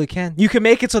 You absolutely can. You can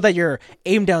make it so that your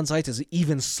aim down sights is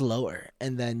even slower,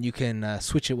 and then you can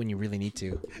switch it when you really need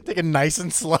to. Take it nice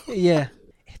and slow. Yeah.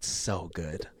 It's so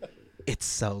good. It's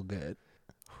so good.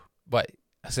 But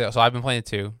so I've been playing it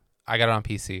too. I got it on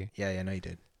PC. Yeah, I know you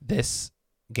did. This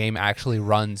game actually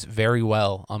runs very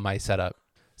well on my setup.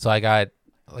 So I got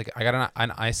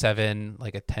an i7,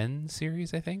 like a 10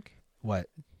 series, I think. What?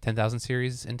 10,000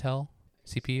 series Intel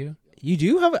CPU. You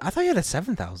do have? I thought you had a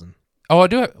 7,000. Oh, I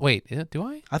do have. Wait, do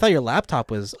I? I thought your laptop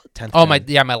was 10. Oh, my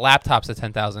laptop's a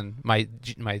 10,000. My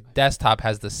desktop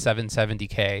has the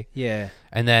 770K. Yeah.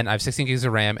 And then I have 16 gigs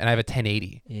of RAM, and I have a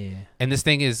 1080. Yeah. And this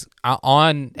thing is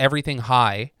on everything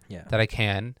high Yeah. that I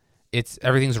can.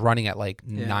 Everything's running at like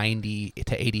Yeah. 90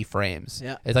 to 80 frames.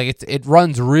 Yeah. It's like it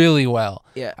runs really well.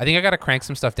 Yeah. I think I got to crank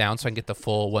some stuff down so I can get the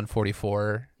full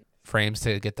 144 frames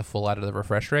to get the full out of the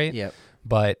refresh rate. Yep.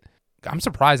 But I'm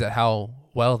surprised at how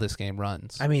well this game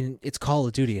runs. I mean, it's Call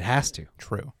of Duty. It has to.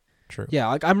 True. Yeah,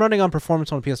 like I'm running on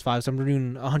performance on PS5, so I'm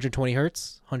doing 120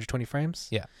 hertz, 120 frames.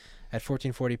 Yeah. At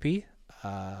 1440p.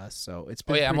 So it's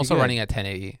been. Oh yeah, I'm pretty also good. running at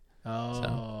 1080.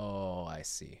 Oh, I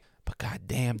see. But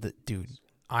goddamn, dude,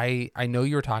 I know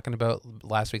you were talking about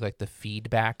last week, like the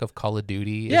feedback of Call of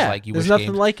Duty. Yeah, is like you there's wish nothing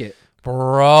games, like it.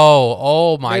 bro.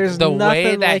 Oh my, There's the way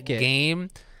nothing that like it. game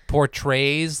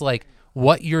portrays like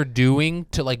what you're doing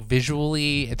to like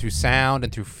visually and through sound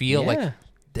and through feel, like Yeah.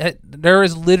 that. There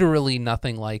is literally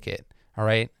nothing like it. All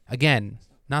right, again,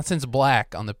 not since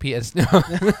Black on the PS.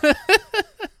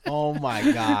 Oh my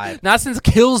god. Not since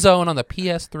Killzone on the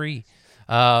PS3.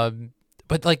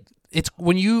 But like it's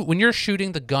when you're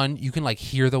shooting the gun, you can like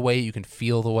hear the weight, you can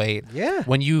feel the weight. Yeah.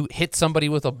 When you hit somebody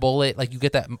with a bullet, like you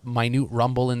get that minute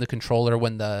rumble in the controller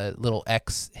when the little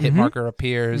X hit marker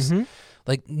appears. Mhm.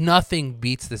 Like nothing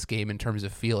beats this game in terms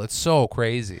of feel. It's so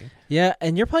crazy. Yeah,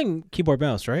 and you're playing keyboard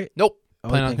mouse, right? Nope. Oh,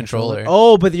 Playing you're on controller.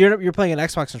 Oh, but you're playing an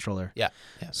Xbox controller. Yeah.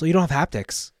 So you don't have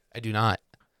haptics. I do not.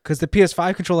 Because the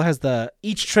PS5 controller has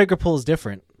each trigger pull is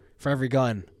different for every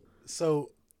gun. So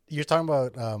you're talking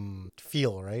about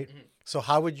feel, right? So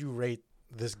how would you rate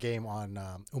this game on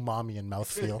umami and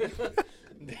mouthfeel?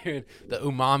 Dude, the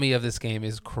umami of this game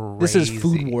is crazy. This is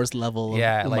Food Wars level of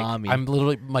umami. Like I'm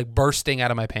literally like bursting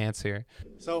out of my pants here.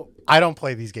 So I don't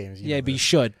play these games. Yeah, but you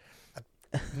should.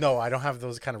 No, I don't have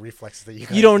those kind of reflexes that you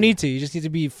guys You don't do. need to. You just need to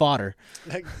be fodder.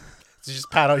 Like, so just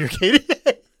pat out your kitty.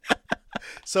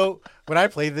 So when I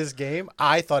played this game,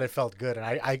 I thought it felt good,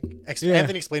 and Yeah.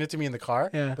 Anthony explained it to me in the car.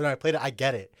 Yeah. But when I played it, I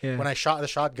get it. Yeah. When I shot the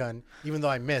shotgun, even though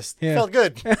I missed, Yeah. it felt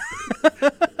good.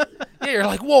 Yeah, you're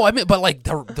like, whoa! I mean, but like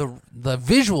the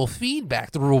visual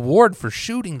feedback, the reward for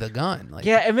shooting the gun, like,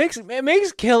 Yeah, it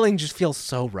makes killing just feel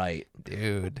so right.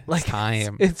 dude, Like it's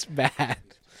time. It's bad.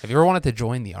 Have you ever wanted to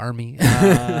join the army?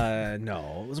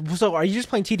 No. So are you just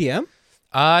playing TDM?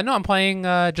 No, I'm playing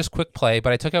just quick play,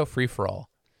 but I took out free for all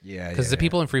Yeah. because the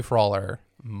people in free for all are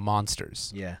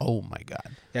monsters. Yeah. Oh my god.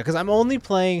 Yeah, because I'm only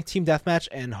playing Team Deathmatch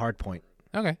and Hardpoint.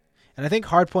 Okay. And I think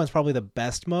Hardpoint's probably the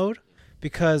best mode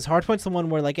because Hardpoint's the one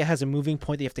where like it has a moving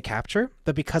point that you have to capture,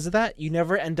 but because of that, you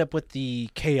never end up with the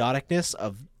chaoticness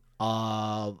of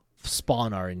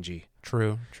spawn RNG.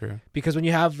 True. Because when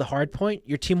you have the Hardpoint,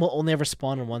 your team will only ever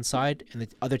spawn on one side, and the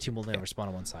other team will never spawn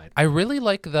on one side. I really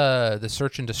like the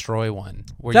search and destroy one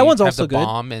where That you one's have also the good.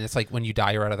 bomb and it's like when you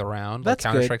die you're out of the round, That's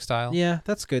like good. Counter-Strike style. Yeah,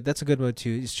 that's good. That's a good mode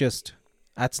too. It's just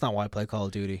that's not why I play Call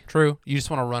of Duty. True. You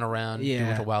just want to run around, do a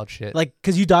bunch Yeah. of wild shit. Like,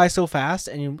 because you die so fast,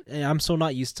 and I'm so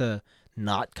not used to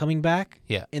not coming back.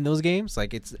 Yeah. In those games,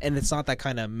 like it's not that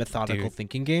kind of methodical Dude.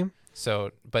 thinking game.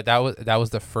 So, but that was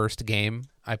the first game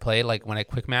I played. Like when I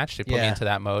quick matched, it put me Yeah. into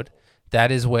that mode.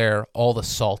 That is where all the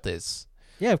salt is,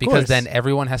 Yeah, of because course. then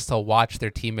everyone has to watch their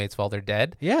teammates while they're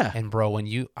dead. Yeah. And bro,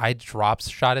 I drop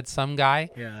shotted some guy,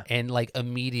 Yeah. and like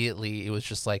immediately it was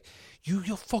just like, you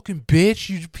fucking bitch,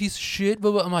 you piece of shit.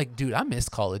 Blah, blah. I'm like, dude, I miss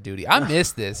Call of Duty. I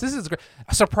miss this. This is great.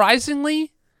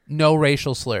 Surprisingly, no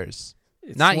racial slurs.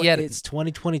 Not yet. It's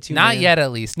 2022. Not man. yet,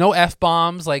 at least. No F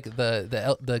bombs, like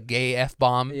the gay F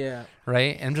bomb. Yeah.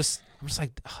 Right. And I'm just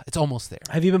like, ugh, it's almost there.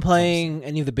 Have you been playing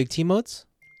any of the big team modes?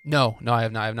 No, I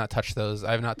have not. I have not touched those.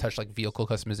 I have not touched like vehicle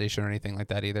customization or anything like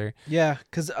that either. Yeah,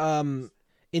 because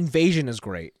Invasion is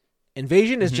great.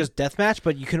 Invasion is just deathmatch,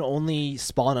 but you can only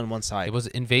spawn on one side. It was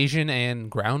Invasion and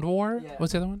Ground War. Yeah.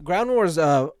 What's the other one? Ground War is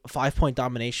 5-point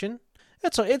domination.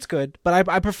 It's good, but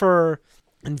I prefer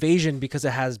Invasion because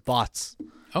it has bots,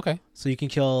 Okay. so you can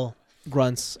kill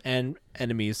grunts and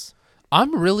enemies.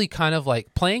 I'm really kind of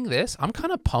like playing this. I'm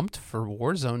kind of pumped for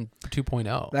Warzone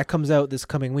 2.0. That comes out this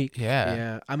coming week.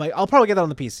 Yeah. Yeah. I'll probably get that on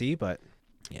the PC, but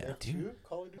yeah.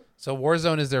 So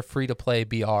Warzone is their free-to-play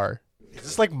BR. Is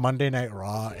this like Monday Night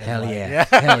Raw? And Hell like, yeah.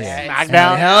 Hell yeah.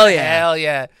 SmackDown? Hell yeah. Hell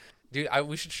yeah. Dude,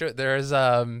 we should show. There's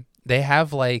they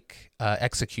have like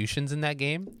executions in that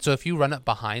game. So if you run up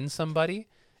behind somebody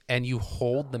and you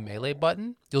hold the melee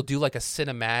button, you'll do like a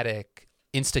cinematic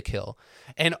insta kill.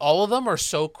 And all of them are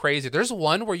so crazy. There's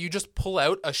one where you just pull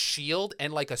out a shield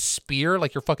and like a spear,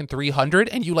 like you're fucking 300,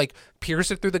 and you like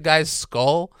pierce it through the guy's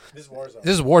skull. This is Warzone.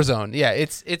 This is Warzone. Yeah,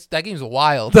 it's that game's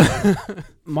wild.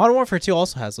 Modern Warfare 2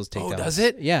 also has those takedowns. Oh, does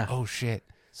it? Yeah. Oh shit.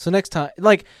 So next time,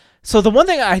 so the one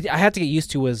thing I had to get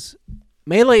used to was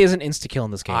melee isn't insta kill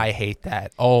in this game. I hate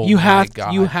that. Oh, you my have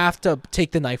God. you have to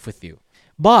take the knife with you,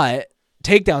 but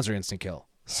takedowns are instant kill.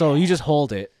 So you just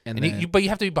hold it and then but you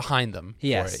have to be behind them.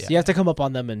 yes, for it, you have to come up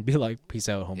on them and be like, "Peace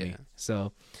out, homie." Yeah.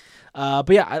 So, but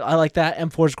yeah, I like that.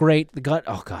 M4 is great. The gun.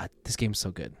 Oh god, this game's so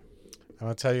good. I'm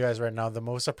gonna tell you guys right now. The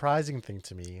most surprising thing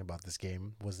to me about this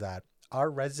game was that our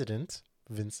resident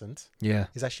Vincent Yeah.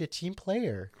 is actually a team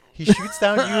player. He shoots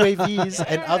down UAVs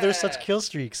and other such kill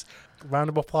streaks. Round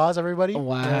of applause, everybody.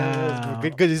 Wow.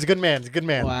 Good. He's a good man. He's a good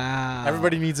man. Wow.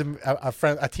 Everybody needs a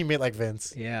friend, a teammate like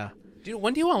Vince. Yeah. Dude,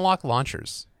 when do you unlock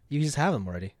launchers? You just have them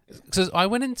already. Because I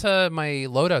went into my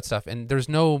loadout stuff and there's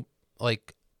no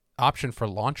like option for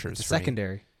launchers. It's for me.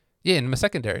 secondary. Yeah, in my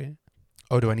secondary.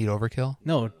 Oh, do I need overkill?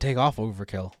 No, take off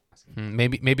overkill.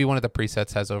 Maybe one of the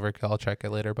presets has overkill. I'll check it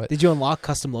later. But Did you unlock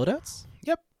custom loadouts?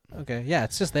 Yep. Okay. Yeah,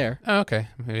 it's just there. Oh, okay.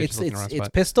 Maybe It's just looking around it's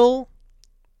spot. pistol,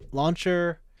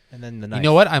 launcher, and then the knife. You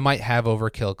know what? I might have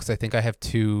overkill because I think I have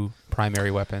 2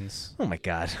 primary weapons. Oh my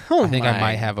god. Oh I think I my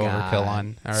might have God. overkill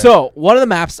on. All right. So one of the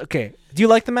maps. Okay. Do you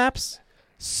like the maps?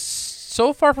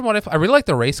 So far from what I really like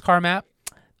the race car map.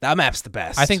 That map's the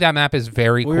best. I think that map is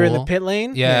very cool. we were in the pit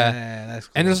lane. Yeah. That's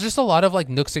cool. And there's just a lot of like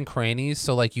nooks and crannies,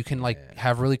 so like you can like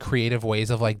have really creative ways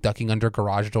of like ducking under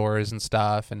garage doors and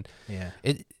stuff, and yeah.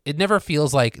 it never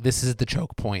feels like this is the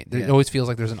choke point. It Yeah. always feels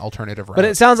like there's an alternative route. But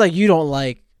it sounds like you don't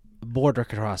like border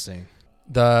crossing.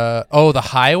 the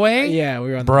highway, Yeah, we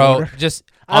were on the bro. border. Just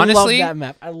honestly, I love that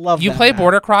map. I love you that play map.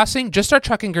 border crossing, just start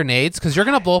chucking grenades because you're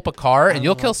gonna blow up a car and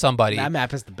you'll kill somebody. That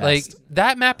map is the Like best.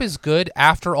 that map is good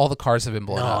after all the cars have been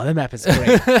blown No, up. that map is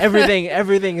great. everything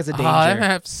is a danger. That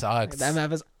map sucks. That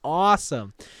map is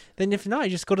awesome. Then if not, you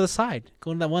just go to the side.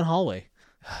 Go in that one hallway.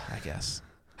 I guess.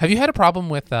 Have you had a problem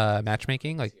with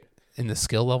matchmaking, like in the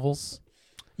skill levels?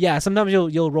 Yeah, sometimes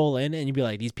you'll roll in and you'll be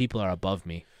like, these people are above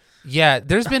me. Yeah,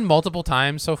 there's been multiple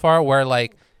times so far where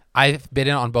like I've been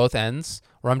in on both ends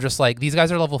where I'm just like, these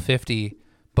guys are level 50,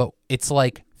 but it's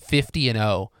like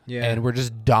 50-0, Yeah. and we're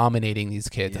just dominating these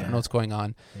kids. I don't Yeah. know what's going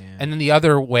on. Yeah. And then the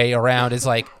other way around is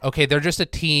like, okay, they're just a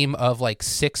team of like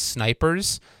 6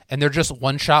 snipers, and they're just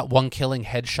one killing,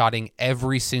 headshotting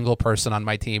every single person on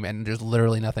my team, and there's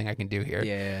literally nothing I can do here.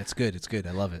 Yeah, it's good. It's good.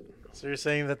 I love it. So you're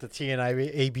saying that the TNI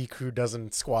AB crew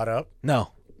doesn't squat up? No.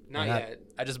 Not yet.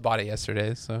 I just bought it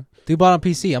yesterday, so. Dude bought on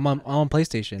PC. I'm on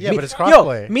PlayStation. Yeah, but it's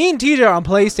crossplay. Yo, me and TJ are on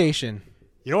PlayStation.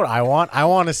 You know what I want? I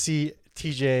want to see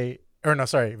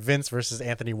Vince versus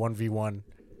Anthony 1v1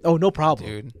 Oh, no problem.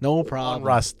 Dude. No problem. on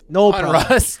Rust. No On problem.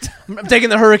 Rust. I'm taking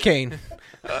the Hurricane.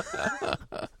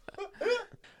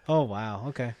 Oh, wow.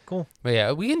 Okay, cool. But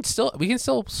yeah, we can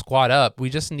still squad up. We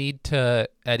just need to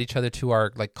add each other to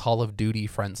our like Call of Duty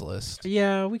friends list,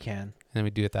 Yeah, we can. and then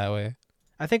we do it that way.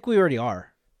 I think we already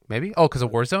are. Maybe. Oh, because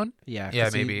of Warzone. Yeah, 'cause Yeah,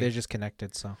 maybe. they're just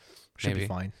connected, so should be Maybe.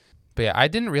 fine. But yeah, I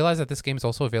didn't realize that this game is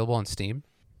also available on Steam,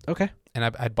 Okay. and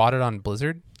I bought it on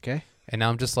Blizzard, Okay. and now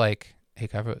I'm just like, hey,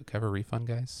 can I have a refund,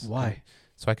 guys? Why?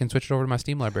 So I can switch it over to my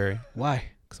Steam library Why?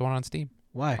 because I want it on Steam.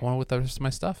 Why? I want it with the rest of my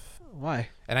stuff, Why?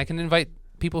 and I can invite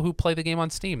people who play the game on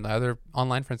Steam. The other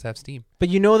online friends have Steam. But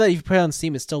you know that if you put it on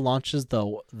Steam, it still launches the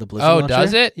Blizzard. Oh, launcher?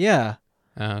 does it? Yeah.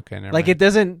 Oh, okay, never Like mind. it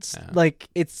doesn't Yeah. like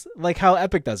it's like how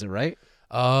Epic does it, right?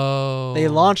 Oh, They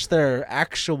launch their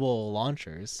actual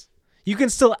launchers. You can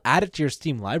still add it to your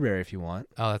Steam library if you want.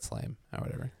 Oh, that's lame. Or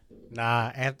whatever.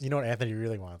 Nah, you know what Anthony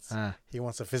really wants? Ah. He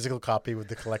wants a physical copy with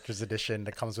the collector's edition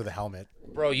that comes with a helmet.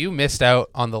 Bro, you missed out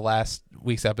on the last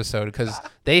week's episode because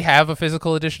they have a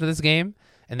physical edition of this game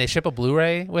and they ship a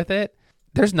Blu-ray with it.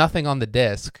 There's nothing on the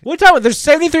disc. What are you talking about? There's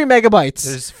 73 megabytes.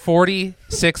 There's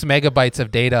 46 megabytes of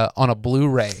data on a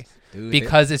Blu-ray Dude,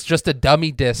 because it's just a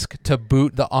dummy disc to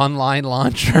boot the online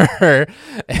launcher.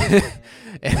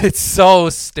 And it's so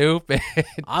stupid.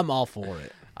 I'm all for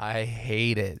it. I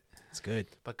hate it. It's good.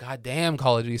 But goddamn,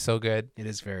 Call of Duty's so good. It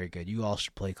is very good. You all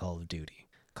should play Call of Duty.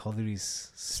 Call of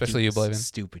Duty's Especially you, Blaven.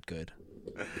 stupid good.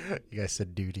 You guys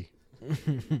said duty.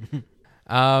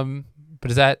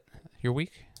 But is that your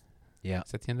week? Yeah.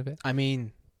 Is that the end of it? I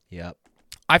mean, yep.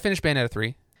 I finished Bayonetta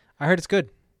 3. I heard it's good.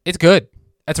 It's good.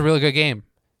 That's a really good game.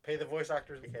 Pay the voice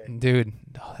actors. Okay. Dude,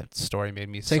 that story made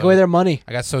me Take away their money.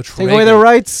 I got so Take triggered. away their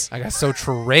rights. I got so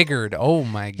triggered. Oh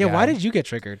my god. Yeah, why did you get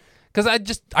triggered? Because I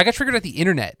got triggered at the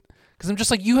internet. Because I'm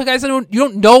just like, you guys you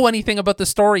don't know anything about the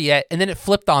story yet, and then it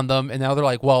flipped on them, and now they're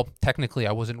like, well, technically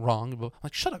I wasn't wrong. But I'm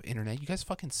like, shut up, internet. You guys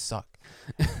fucking suck.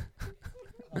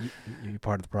 You're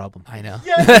part of the problem. I know.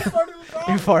 Yeah, that's part of the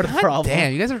problem. You're part of the God problem.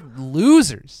 damn, you guys are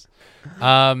losers. But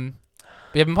I've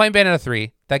been playing Bayonetta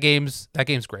 3. That game's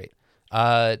great.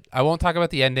 I won't talk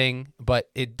about the ending, but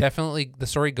it definitely, the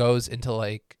story goes into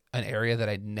like an area that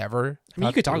I never. I mean,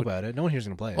 you could talk would. about it. No one here's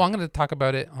going to play it. Well, I'm going to talk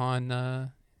about it on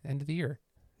end of the year.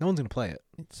 No one's going to play it.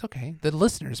 It's okay. The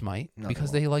listeners might No,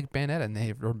 because they they like Bayonetta and they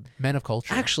are men of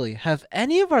culture. Actually, have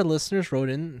any of our listeners wrote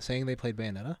in saying they played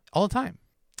Bayonetta? all the time.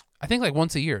 I think like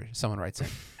once a year someone writes in.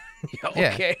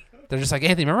 Yeah. Yeah. They're just like,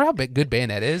 Anthony, remember how good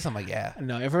Bayonetta is? I'm like, yeah.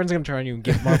 No, everyone's going to turn on you and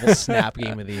give Marvel Snap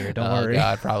Game of the Year. Don't Oh worry.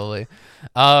 God, probably.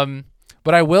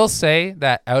 But I will say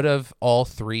that out of all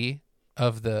 3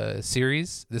 of the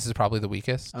series, this is probably the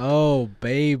weakest. Oh,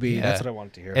 baby. Yeah. That's what I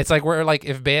wanted to hear. It's like we're like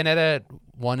if Bayonetta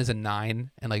 1 is a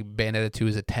 9 and like Bayonetta 2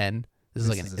 is a 10, this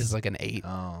is like an 8.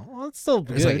 Oh, well, it's still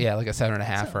good. It's like like a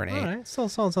 7.5 or an 8. All right. Still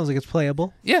sounds like it's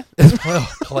playable. Yeah, it's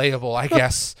playable, I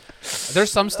guess. There's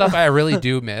some stuff I really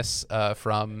do miss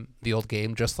from the old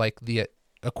game, just like the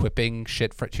equipping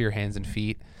shit to your hands and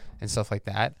feet and stuff like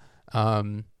that.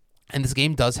 And this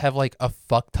game does have like a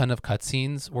fuck ton of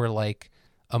cutscenes where like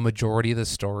a majority of the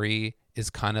story is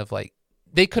kind of like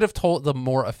they could have told the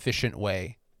more efficient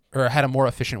way or had a more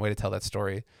efficient way to tell that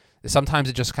story. Sometimes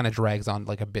it just kind of drags on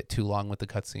like a bit too long with the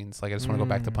cutscenes. Like I just want to go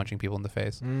back to punching people in the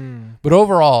face. But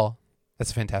overall, that's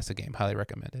a fantastic game. Highly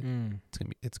recommend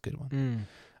it. It's a good one.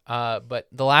 But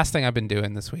the last thing I've been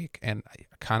doing this week, and I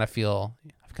kind of feel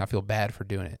bad for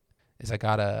doing it, is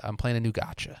I'm playing a new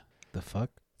gacha. The fuck?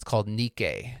 It's called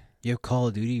Nikke. You have Call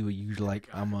of Duty where you like,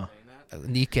 I'm a...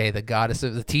 Nikke, the goddess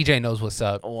of the TJ knows what's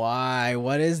up. Why?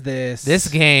 What is this? This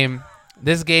game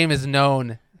is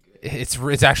known.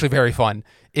 It's actually very fun.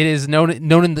 It is known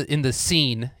in the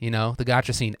scene, the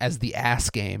gacha scene, as the ass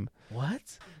game. What?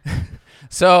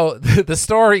 So the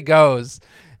story goes,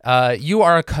 you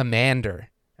are a commander,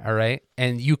 all right,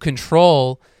 and you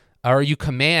you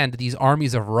command these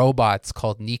armies of robots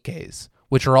called Nikkes,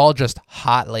 which are all just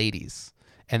hot ladies,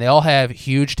 and they all have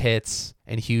huge tits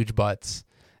and huge butts,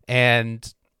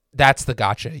 and that's the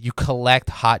gacha. You collect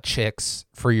hot chicks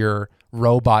for your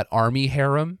robot army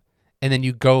harem, and then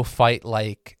you go fight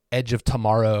like Edge of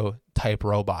Tomorrow type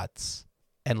robots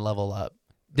and level up.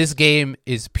 This game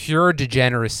is pure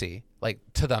degeneracy, like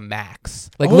to the max.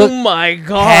 Like, look, my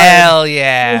god! hell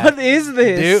yeah! What is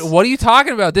this, dude? What are you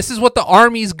talking about? This is what the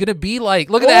army's gonna be like.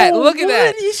 Look at that! Look at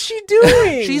that! What is she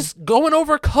doing? She's going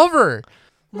over cover,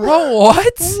 bro.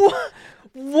 What?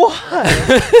 What?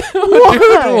 Dude,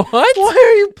 what?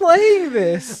 Why are you playing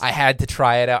this? I had to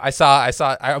try it out.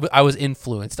 I was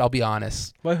influenced. I'll be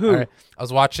honest. By who? All right. I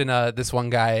was watching this one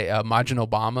guy, Majin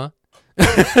Obama,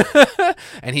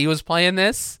 and he was playing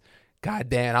this. God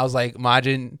damn! I was like,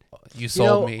 Majin, you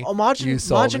sold me. You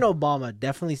sold Majin me. Obama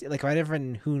definitely. Like, if I never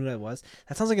knew who that was,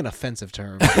 that sounds like an offensive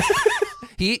term.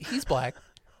 He's black.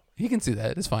 He can see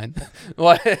that. It's fine.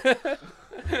 What?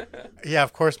 Yeah,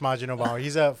 of course, Majin Obama.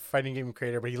 He's a fighting game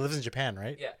creator, but he lives in Japan,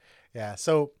 right? Yeah. Yeah.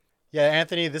 So, yeah,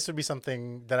 Anthony, this would be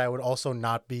something that I would also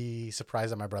not be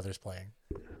surprised that my brother's playing.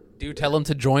 Dude, tell him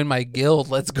to join my guild.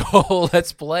 Let's go.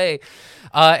 Let's play.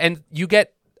 And you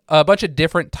get a bunch of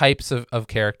different types of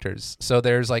characters. So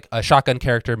there's like a shotgun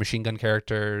character, machine gun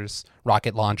characters,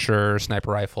 rocket launcher,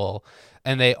 sniper rifle,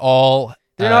 and they all...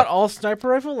 They're not all sniper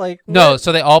rifle? Like, No, what?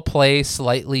 so they all play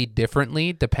slightly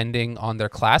differently depending on their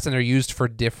class, and they're used for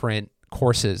different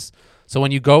courses. So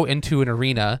when you go into an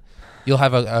arena, you'll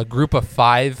have a group of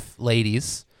 5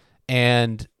 ladies,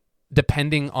 and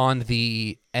depending on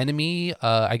the enemy,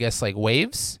 I guess like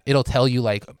waves, it'll tell you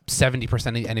like 70%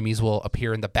 of the enemies will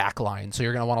appear in the back line. So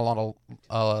you're gonna want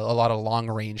a lot of long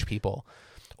range people,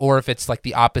 or if it's like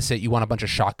the opposite, you want a bunch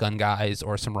of shotgun guys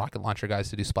or some rocket launcher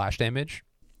guys to do splash damage.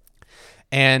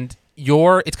 And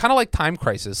it's kind of like Time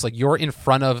Crisis. Like, you're in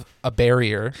front of a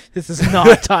barrier. This is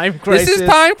not Time Crisis. This is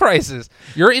Time Crisis.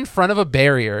 You're in front of a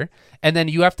barrier, and then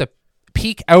you have to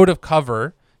peek out of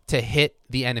cover to hit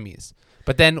the enemies.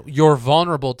 But then you're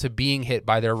vulnerable to being hit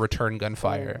by their return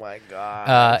gunfire. Oh my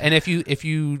god! And if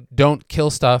you don't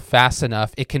kill stuff fast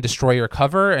enough, it can destroy your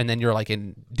cover, and then you're like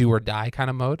in do or die kind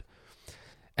of mode.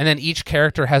 And then each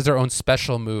character has their own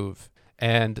special move.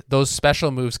 And those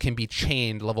special moves can be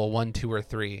chained level 1, 2, or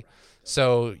 3.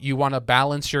 So you want to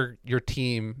balance your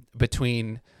team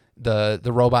between the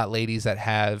robot ladies that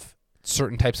have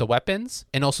certain types of weapons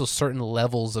and also certain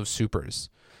levels of supers.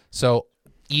 So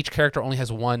each character only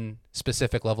has one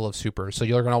specific level of super. So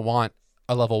you're going to want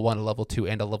a level 1, a level 2,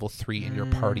 and a level 3 in your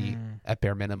party at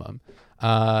bare minimum.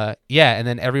 And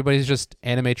then everybody's just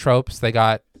anime tropes. They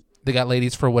got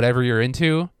ladies for whatever you're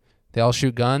into. They all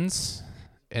shoot guns,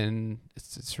 and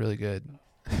it's really good.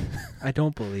 I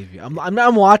don't believe you. I'm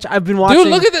watching. I've been watching.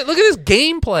 Dude, look at this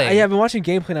gameplay. Yeah, I've been watching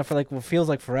gameplay now for like what feels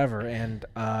like forever, and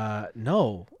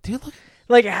no, Dude, look.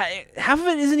 like half of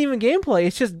it isn't even gameplay.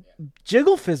 It's just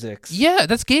jiggle physics. Yeah,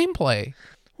 that's gameplay.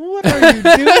 What are you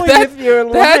doing with your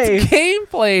life? That's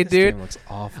gameplay, This dude. game looks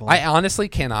awful. I honestly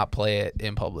cannot play it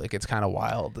in public. It's kind of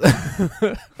wild.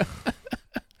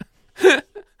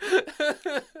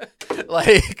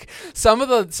 Like some of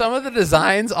the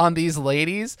designs on these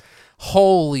ladies,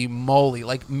 holy moly!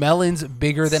 Like melons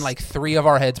bigger than like 3 of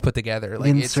our heads put together. Like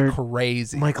Insert it's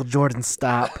crazy. Michael Jordan,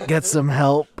 stop. Get some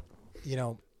help. You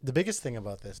know, the biggest thing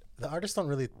about this, the artists don't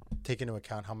really take into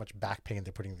account how much back pain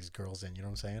they're putting these girls in. You know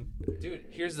what I'm saying? Dude,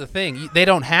 here's the thing: they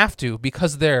don't have to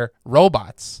because they're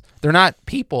robots. They're not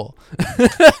people.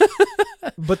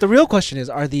 But the real question is,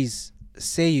 are these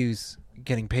seiyus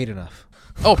getting paid enough?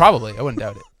 Oh, probably. I wouldn't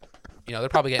doubt it. You know, they're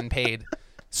probably getting paid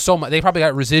so much. They probably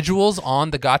got residuals on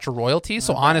the gacha royalties.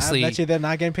 So honestly, I bet you they're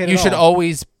not getting paid. you at should all.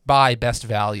 always buy best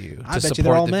value I to bet you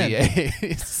they're all support the men.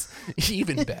 VAs.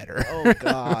 Even better. Oh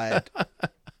God.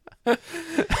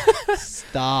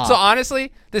 Stop. So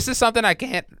honestly, this is something I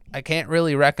can't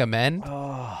really recommend.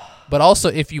 Oh. But also,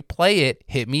 if you play it,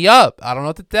 hit me up. I don't know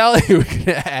what to tell you. We can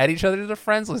add each other to the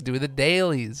friends list. Do the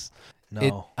dailies.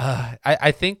 No.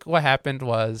 I think what happened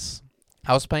was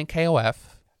I was playing KOF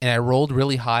and I rolled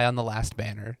really high on the last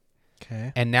banner.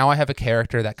 Okay. And now I have a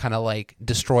character that kind of like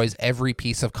destroys every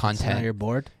piece of So content. now you're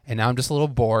bored? And now I'm just a little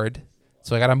bored.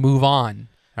 So I got to move on.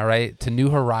 All right. To new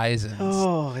horizons.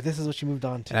 Oh, this is what you moved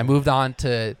on to. And I moved on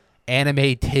to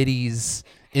anime titties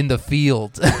in the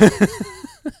field.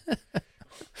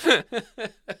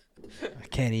 I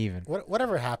can't even.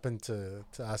 Whatever happened to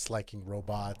us liking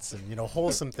robots and, you know,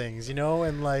 wholesome things, you know,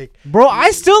 and like, Bro,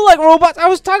 I still like robots. I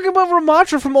was talking about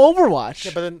Ramatra from Overwatch.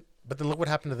 yeah, but then look what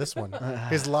happened to this one.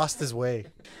 He's lost his way.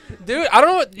 Dude, I don't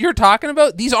know what you're talking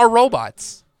about. These are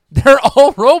robots. They're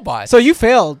all robots. So you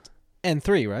failed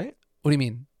N3, right? What do you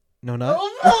mean? No, not.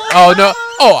 Oh, no.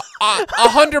 Oh,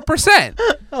 100%.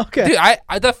 Okay. Dude, I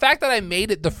the fact that I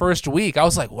made it the first week, I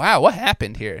was like, wow, what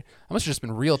happened here? I must have just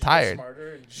been real tired.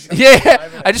 Yeah,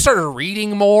 I just started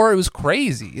reading more. It was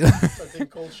crazy.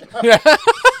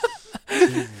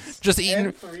 Just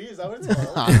eating. N3, is that what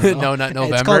it's called? No, not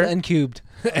November. It's called N cubed.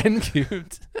 N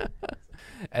cubed.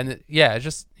 And yeah,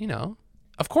 just, you know,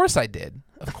 of course I did.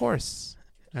 Of course.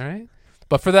 All right.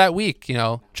 But for that week, you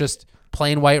know, just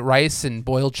plain white rice and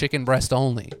boiled chicken breast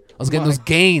only. I was getting those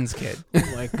gains, kid.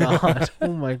 Oh my god.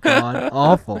 Oh my god.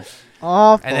 Awful.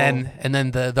 Awful. And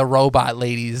then the robot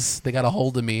ladies, they got a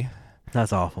hold of me.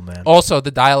 That's awful, man. Also,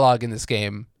 the dialogue in this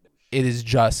game, it is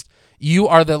just you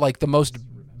are the most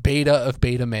beta of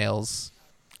beta males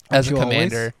as a you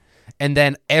commander. always? And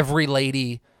then every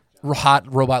lady,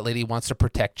 hot robot lady, wants to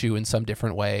protect you in some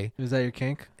different way. Is that your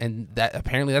kink? And that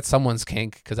apparently that's someone's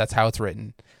kink because that's how it's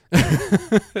written.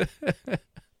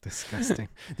 Disgusting.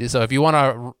 So if you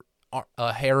want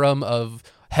a harem of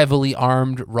heavily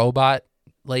armed robot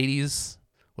ladies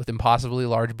with impossibly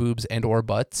large boobs and or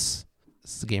butts,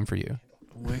 this is the game for you.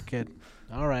 Wicked.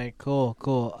 All right. Cool.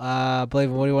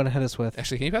 Blaven, what do you want to hit us with?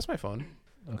 Actually, can you pass my phone?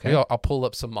 Okay. Maybe I'll pull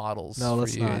up some models. No, for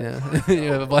let's you. not. Yeah.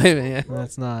 You have a Blaven, yeah.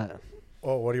 That's not.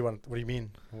 Oh, what do you want? What do you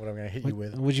mean? What am I gonna hit you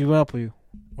with? Would you up with you?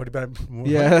 What about?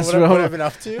 Yeah, that's what right. I've been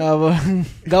up to.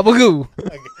 Gabagoo.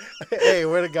 Hey,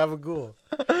 where the gabagool?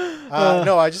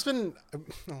 No, I just been.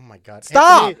 Oh my god!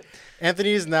 Stop!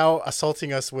 Anthony is now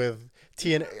assaulting us with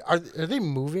TN. Are they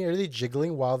moving? Are they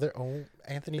jiggling while they're? Oh,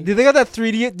 Anthony. Do they got that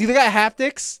 3D? Do they got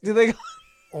haptics? Do they?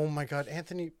 Oh my god,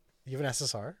 Anthony! You have an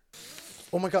SSR?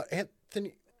 Oh my god,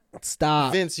 Anthony!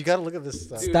 Stop. Vince, you gotta look at this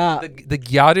stuff. Stop. The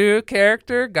Gyaru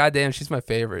character, goddamn, she's my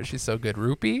favorite. She's so good.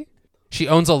 Rupee. She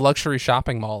owns a luxury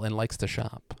shopping mall and likes to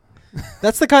shop.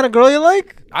 That's the kind of girl you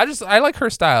like? I like her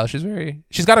style. She's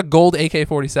got a gold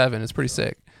AK-47. It's pretty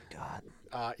sick.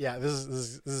 God. Yeah,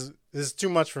 this is too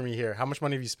much for me here. How much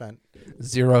money have you spent?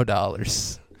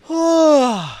 $0.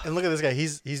 And look at this guy.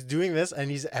 He's doing this,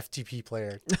 and he's an FTP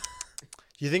player.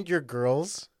 You think your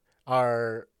girls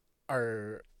are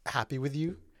happy with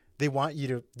you? They want you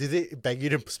to. Do they beg you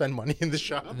to spend money in the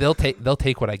shop? They'll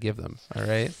take what I give them. All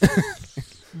right.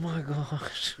 Oh my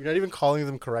gosh. You're not even calling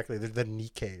them correctly. They're the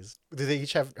Nikes. Do they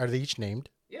each have? Are they each named?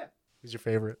 Yeah. Who's your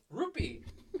favorite? Rupee.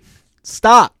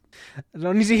 Stop. I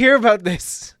don't need to hear about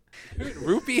this. Dude,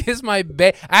 Rupee is my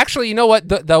Actually, you know what?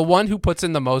 The one who puts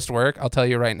in the most work, I'll tell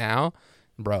you right now,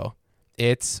 bro,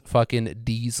 it's fucking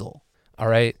Diesel. All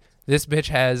right? This bitch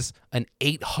has an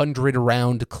 800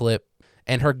 round clip,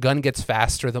 and her gun gets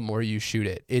faster the more you shoot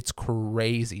it. It's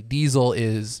crazy. Diesel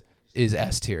is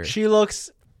S tier. She looks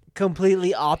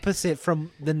completely opposite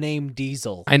from the name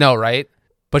Diesel. I know, right?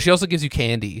 But she also gives you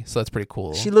candy, so that's pretty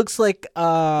cool. She looks like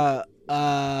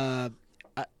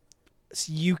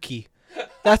Yuki.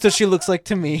 That's what she looks like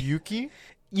to me. Yuki?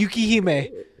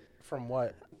 Yukihime. From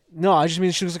what? No, I just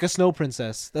mean she looks like a snow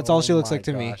princess. That's all she looks like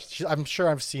to me. I'm sure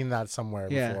I've seen that somewhere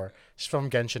before. She's from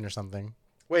Genshin or something.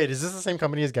 Wait, is this the same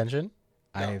company as Genshin?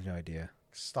 I have no idea.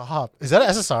 Stop. Is that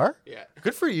SSR? Yeah.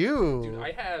 Good for you. Dude,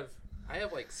 I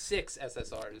have like 6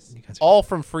 SSRs. You guys are- All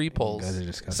from free You pulls. guys are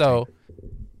disgusting. So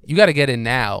you got to get in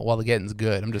now while the getting's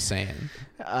good. I'm just saying.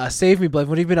 Save me, Blake.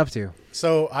 What have you been up to?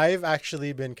 So I've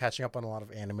actually been catching up on a lot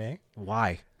of anime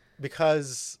Why?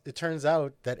 because it turns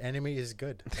out that anime is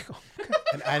good.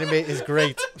 And anime is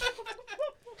great.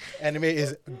 Anime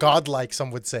is godlike,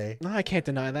 some would say. No, I can't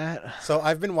deny that. So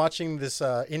I've been watching this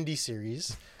indie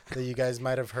series that you guys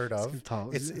might have heard of.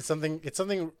 Tall. It's something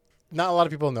not a lot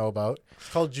of people know about. It's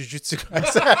called Jujutsu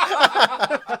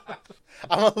Kaisen.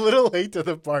 I'm a little late to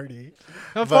the party.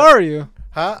 How far are you?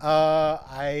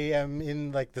 I am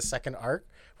in like the second arc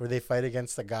where they fight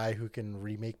against a guy who can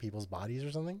remake people's bodies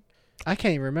or something. I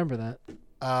can't even remember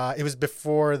that. It was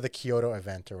before the Kyoto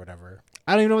event or whatever.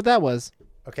 I don't even know what that was.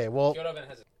 Okay, well, Kyoto event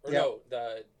has it. Or Yeah. no,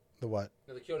 the what?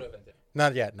 the Kyoto event did.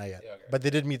 Not yet. Yeah, okay. But they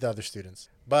did meet the other students.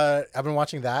 But I've been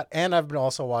watching that, and I've been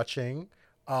also watching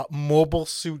Mobile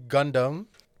Suit Gundam.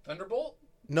 Thunderbolt?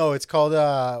 No, it's called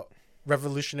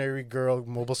Revolutionary Girl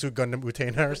Mobile Suit Gundam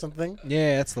Utena or something.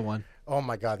 Yeah, that's the one. Oh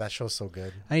my god, that show's so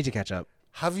good. I need to catch up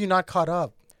Have you not caught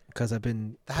up? because I've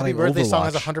been The Happy playing Birthday Overwatch. song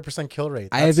has a 100% kill rate.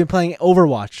 I have been playing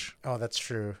Overwatch. Oh, that's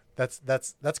true. That's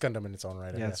Gundam in its own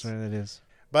right. I Yeah, guess. that's what it is.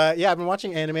 But yeah, I've been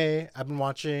watching anime. I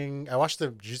watched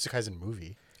the Jujutsu Kaisen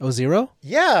movie. Oh, Zero?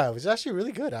 Yeah, it was actually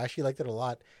really good. I actually liked it a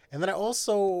lot. And then I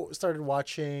also started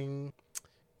watching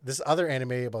this other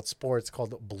anime about sports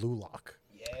called Blue Lock.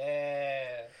 Yeah.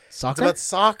 It's Soccer? about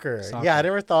soccer. Soccer. Yeah, I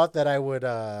never thought that I would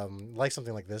like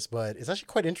something like this, but it's actually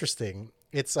quite interesting.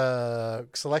 It's a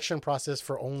selection process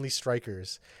for only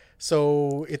strikers.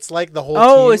 So it's like the whole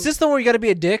team. Is this the one where you got to be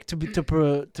a dick to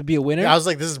be a winner? Yeah, I was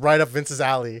like, this is right up Vince's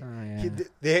alley. Oh, yeah.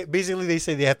 They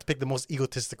say they have to pick the most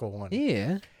egotistical one.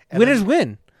 Yeah. And Winners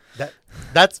win.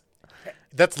 That's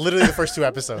literally the first 2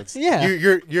 episodes. Yeah.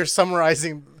 You're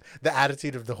summarizing the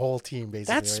attitude of the whole team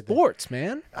basically. That's right there. sports,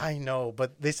 man. I know,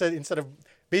 but they said instead of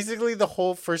basically the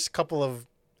whole first couple of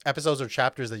episodes or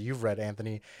chapters that you've read,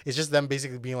 Anthony, is just them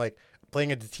basically being like, playing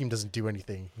at the team doesn't do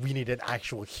anything. We need an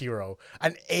actual hero,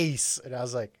 an ace. And I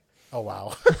was like, oh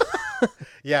wow.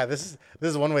 Yeah, this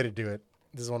is one way to do it.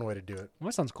 Well,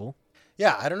 that sounds cool.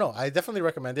 Yeah, I don't know. I definitely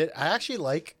recommend it. I actually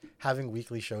like having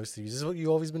weekly shows to use. Is this what you've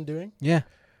always been doing? Yeah,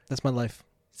 that's my life.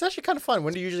 It's actually kind of fun.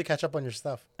 When do you usually catch up on your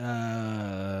stuff? When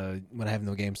I have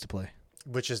no games to play.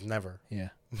 Which is never. Yeah.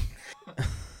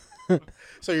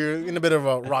 So you're in a bit of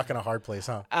a rock and a hard place,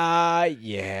 huh?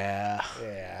 Yeah.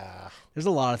 Yeah. There's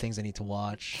a lot of things I need to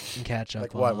watch and catch up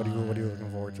Like what? on. What are you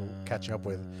looking forward to catching up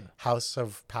with? House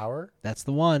of Power? That's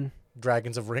the one.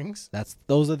 Dragons of Rings?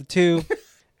 Those are the 2.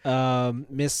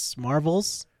 Miss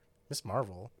Marvel's. Miss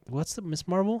Marvel. What's the Miss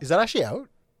Marvel? Is that actually out?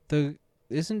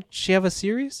 Isn't she have a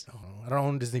series? Oh, I don't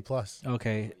own Disney Plus.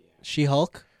 Okay.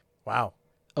 She-Hulk, Wow.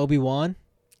 Obi-Wan.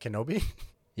 Kenobi?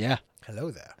 Yeah,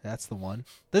 Hello there. that's the one.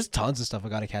 There's tons of stuff I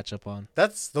got to catch up on.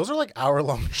 Those are like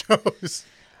hour-long shows.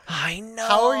 I know.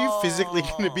 How are you physically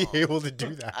going to be able to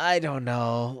do that? I don't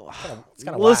know. It's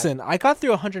kind of Listen, I got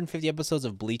through 150 episodes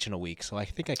of Bleach in a week, so I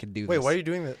think I can do Wait, this. why are you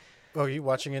doing that? Oh, are you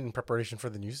watching it in preparation for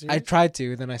the new series? I tried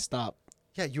to, then I stopped.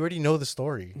 Yeah, you already know the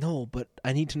story. No, but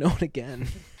I need to know it again.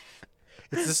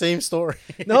 It's the same story.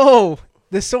 No,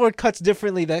 the sword cuts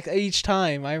differently each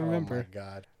time. I remember. Oh my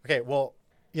god. Okay, well,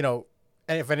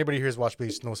 and if anybody here has watched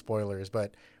Bleach, no spoilers,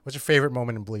 but what's your favorite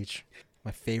moment in Bleach?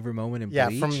 My favorite moment in Yeah,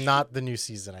 Bleach? from not the new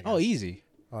season, I guess. Oh, easy.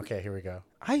 Okay, here we go.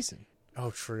 Aizen.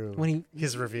 Oh, true. When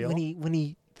His reveal? When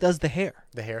he does the hair.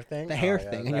 The hair thing? The hair yeah,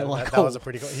 thing, and that- you're like, that was oh. a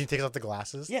pretty cool. He takes off the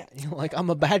glasses. Yeah, you're like, I'm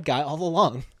a bad guy all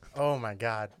along. Oh my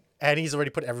god. And he's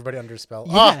already put everybody under a spell.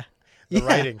 Yeah. Ah, the Yeah.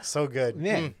 writing, so good.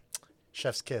 Yeah.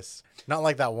 Chef's kiss. Not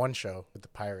like that one show with the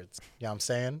pirates. Yeah, I'm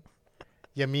saying.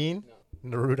 You mean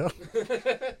Naruto?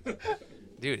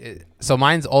 Dude, so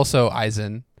mine's also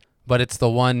Aizen, but it's the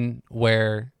one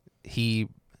where he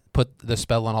put the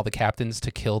spell on all the captains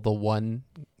to kill the one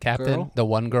captain, Girl? the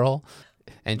one girl.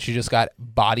 and she just got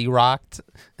body rocked.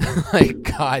 Like,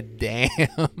 god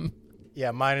damn.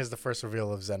 Yeah, mine is the first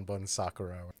reveal of Zenbun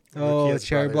Sakura. Oh, Rukia's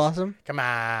Cherry brothers. Blossom. Come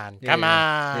on, Yeah, come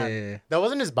yeah. on. Yeah. That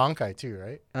wasn't his Bankai too,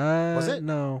 right? Was it?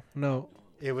 No.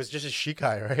 It was just his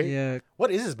Shikai, right? Yeah,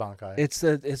 What is his Bankai? it's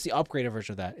the upgraded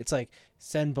version of that. It's like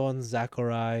Senbon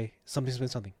Zakurai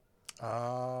something.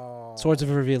 Oh. Swords of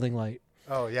Revealing Light.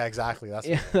 Oh yeah, exactly. That's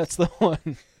Yeah, that's the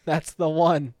one. That's the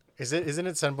one. Isn't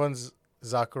it Senbon's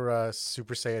Zakura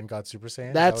Super Saiyan God Super Saiyan?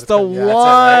 Is That's that the what it's called?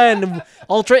 Yeah, that's it, right? one.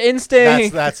 Ultra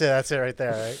Instinct. That's it right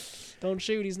there, right? Don't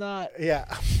shoot. He's not. Yeah.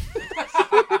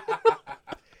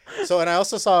 So, and I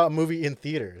also saw a movie in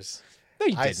theaters. No,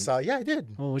 you didn't. I did.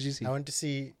 Oh, what'd you see? I went to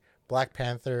see Black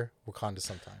Panther: Wakanda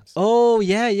Sometimes. Oh,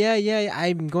 yeah.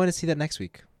 I'm going to see that next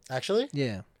week. Actually,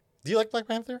 Yeah. do you like Black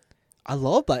Panther? I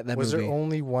love that Was movie. there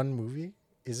only one movie?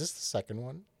 Is this the second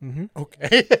one? Mm-hmm.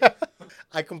 Okay.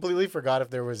 I completely forgot if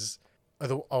there was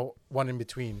one in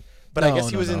between. But I No, guess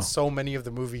he no, was no. in so many of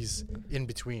the movies in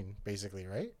between, basically,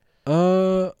 right?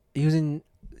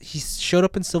 He showed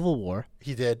up in Civil War,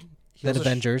 He did. He then also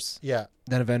Avengers, yeah.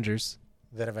 then Avengers.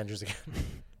 Then Avengers again.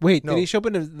 Wait, No. did he show up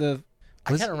in the?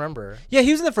 I Was- can't remember. Yeah,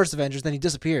 he was in the first Avengers. Then he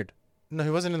disappeared. No,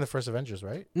 he wasn't in the first Avengers,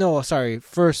 right? No, sorry,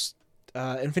 first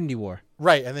Infinity War.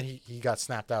 Right, and then he got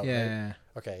snapped out, right? Yeah.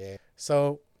 Okay, yeah.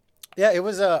 So, yeah, it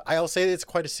was I'll say it's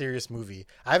quite a serious movie.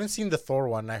 I haven't seen the Thor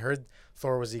one. I heard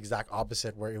Thor was the exact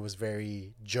opposite, where it was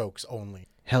very jokes only.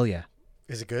 Hell yeah.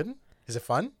 Is it good? Is it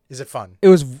fun? Is it fun? It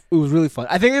was really fun.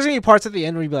 I think there's gonna be parts at the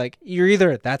end where you'd be like, you're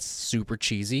either that's super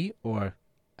cheesy or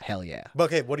hell yeah. But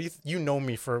okay, what do you know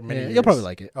me for many Yeah, years? you'll probably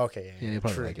like it. Okay, Yeah, you'll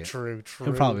probably true, like it. True.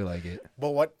 You'll probably like it.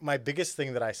 But what my biggest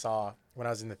thing that I saw when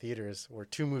I was in the theaters were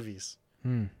two movies.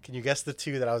 Can you guess the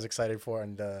two that I was excited for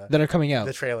and That are coming out.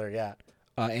 the trailer? Yeah,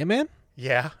 Ant-Man.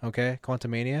 yeah, Okay.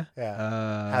 Quantumania.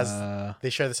 yeah. They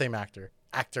share the same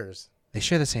actors. They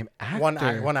share the same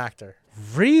actor. One actor.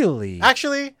 Really?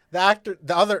 Actually,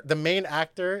 the main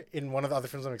actor in one of the other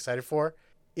films I'm excited for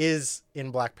is in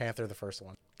Black Panther, the first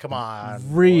one. Come on, boys.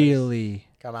 Really?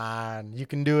 Come on, you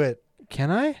can do it.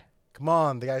 Can I? Come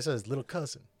on, the guy says, "Little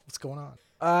cousin, what's going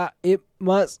on? It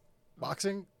must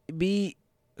Boxing?" be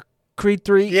Creed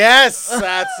 3. Yes,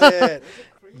 that's it.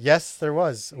 Yes, there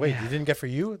was. Wait, you didn't get for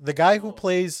you? The guy who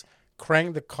plays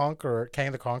Kang the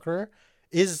Conqueror,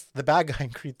 is the bad guy in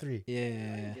Creed 3.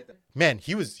 Yeah. Man,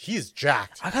 he's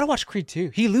jacked. I gotta watch Creed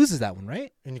 2. He loses that one,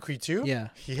 right? In Creed 2? Yeah.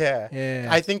 Yeah. Yeah.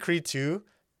 I think Creed 2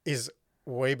 is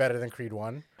way better than Creed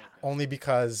 1, only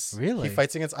because Really? he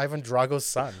fights against Ivan Drago's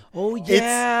son. Oh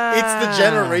yeah. It's the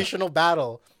generational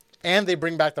battle. And they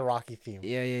bring back the Rocky theme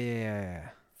Yeah.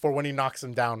 for when he knocks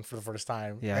him down for the first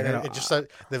time. Yeah, and I then gotta- it just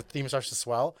the theme starts to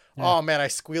swell. Oh man, I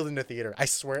squealed in the theater. I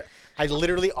swear, I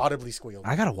literally audibly squealed.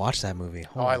 I gotta watch that movie.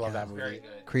 Oh, I love that movie.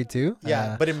 Creed 2?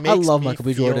 Yeah, but it I makes love me Michael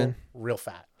B. feel Jordan. real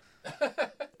fat.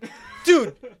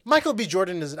 Dude, Michael B.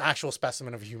 Jordan is an actual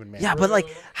specimen of a human man. Yeah, but like,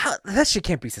 that shit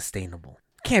can't be sustainable.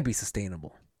 Can't be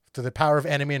sustainable. To the power of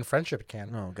anime and friendship, it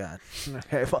can. Oh god.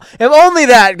 Okay, if only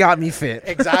that got me fit.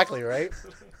 Exactly, right?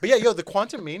 But yeah, the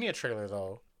Quantum Mania trailer,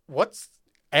 though.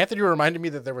 Anthony reminded me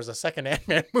that there was a second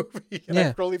Ant-Man movie, and I Yeah.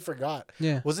 totally forgot.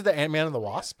 Yeah. Was it the Ant-Man and the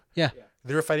Wasp? Yeah.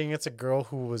 They were fighting against a girl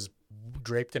who was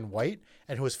draped in white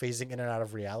and who was phasing in and out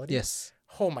of reality. Yes.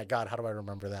 Oh my god, how do I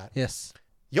remember that? Yes.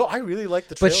 Yo, I really like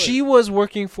the trailer. But she was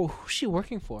working for who's she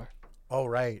working for? Oh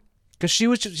right. Because she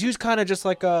was kind of just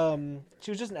like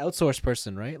she was just an outsourced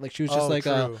person, right? Like she was just Oh, like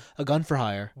a true. gun for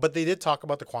hire. But they did talk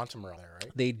about the quantum realm,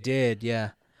 right? They did,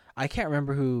 yeah. I can't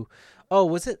remember who. Oh,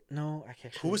 was it? No, I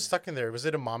can't. Who was stuck in there? Was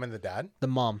it a mom and the dad? the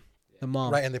mom? The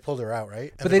mom. Right, and they pulled her out,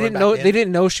 right? And But they're they going didn't know. back in? They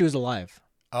didn't know she was alive.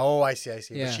 Oh, I see.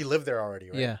 Yeah. But she lived there already,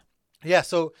 right? Yeah. Yeah,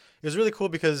 so it was really cool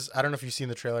because I don't know if you've seen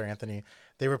the trailer, Anthony.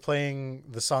 They were playing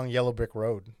the song Yellow Brick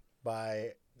Road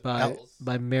by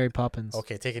By Mary Poppins.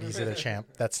 Okay, take it easy there, champ.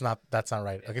 That's not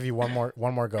right. I'll give you one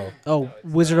more go. Oh,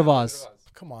 Wizard of Oz.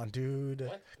 Come on, dude.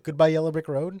 Goodbye Yellow Brick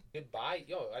Road? Goodbye.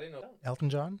 Yo, I didn't know. Elton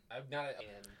John? I'm not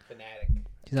a fanatic.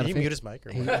 He's not Can a you fan. mute his mic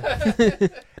or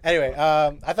what? Anyway,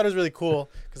 I thought it was really cool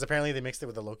because apparently they mixed it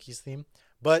with the Loki's theme.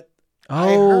 But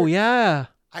Oh yeah.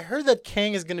 I heard that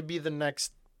Kang is going to be the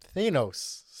next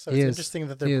Thanos. So He it's is. interesting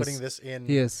that He they're is. putting this in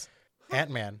He is.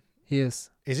 Ant-Man. He is.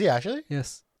 Is he actually?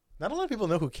 Yes. Not a lot of people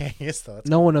know who Kang is, though.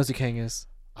 No one knows who Kang is.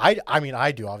 I mean,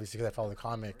 I do, obviously, because I follow the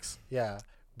comics. Yeah.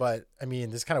 But, I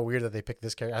mean, it's kind of weird that they picked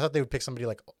this character. I thought they would pick somebody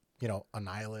like,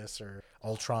 Annihilus or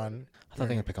Ultron. I thought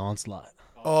they were gonna pick Onslaught.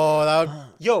 Oh, that would...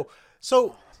 Yo,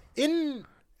 so do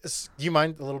you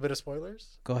mind a little bit of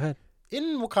spoilers? Go ahead.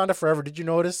 In Wakanda Forever, did you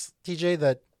notice, TJ,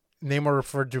 that Namor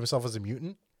referred to himself as a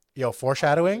mutant? Yo,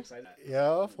 foreshadowing.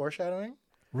 Yo, foreshadowing.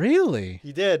 Really?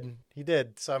 He did.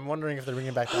 So I'm wondering if they're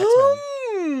bringing back the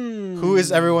X-Men. Who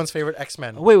is everyone's favorite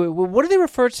X-Men? Wait. What do they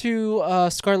refer to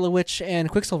Scarlet Witch and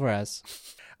Quicksilver as?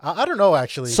 I don't know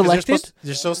actually. 'Cause Selected?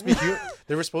 They're supposed to be.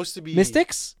 They were supposed to be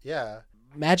Mystics? Yeah,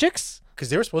 Magics? because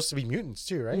they were supposed to be mutants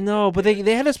too, right? No, but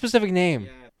they had a specific name.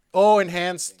 Oh,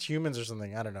 enhanced humans or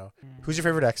something. I don't know. Who's your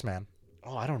favorite X-Man?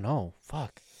 Oh, I don't know.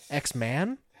 Fuck.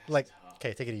 X-Man? Like,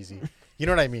 okay, take it easy. You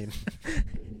know what I mean?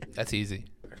 That's easy.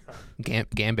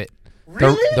 Gambit.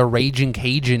 Really? The Raging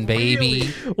Cajun,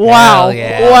 baby. Wow. Hell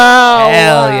yeah. Wow.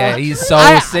 Hell Wow. yeah. He's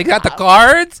so sick. Got the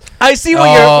cards. I see what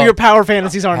Oh. your power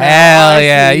fantasies are now. Hell I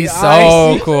yeah. see, He's I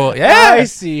so see. cool. Yeah. I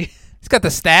see. He's got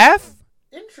the staff.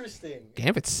 Interesting.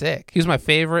 Gambit's sick. He was my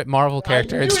favorite Marvel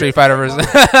character knew in it Street was Fighter Marvel.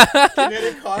 vs.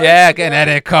 Kinetic card? Yeah,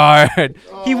 kinetic card.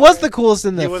 He was the coolest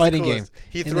in He the was fighting game. coolest.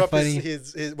 He In threw the up fighting-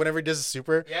 his whenever he does a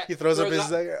super, Yeah, he throws up throws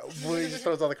his he just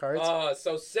throws all the cards.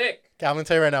 so sick. Okay, I'm gonna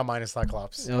tell you right now, mine is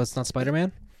Cyclops. No, it's not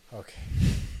Spider-Man? Okay.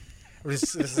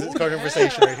 This is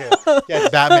conversation right here. Yeah, it's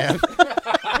Batman.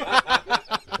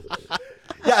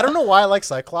 Yeah, I don't know why I like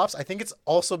Cyclops. I think it's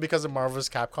also because of Marvel's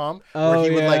Capcom, where Oh,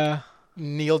 he would like yeah.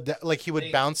 kneel down, like he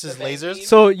would bounce his lasers.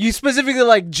 So you specifically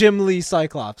like Jim Lee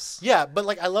Cyclops. Yeah, but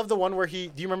like I love the one where do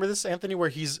you remember this, Anthony, where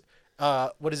he's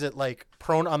what is it, like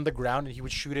prone on the ground and he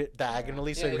would shoot it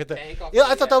diagonally so you hit the Yeah,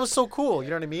 I thought that was so cool, you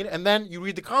know what I mean? And then you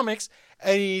read the comics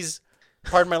and he's,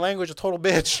 pardon my language, a total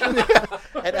bitch.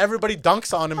 And everybody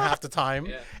dunks on him half the time.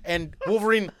 And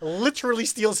Wolverine literally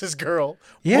steals his girl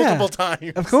multiple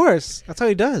times. Of course. That's how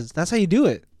he does. That's how you do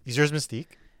it. Is yours Mystique?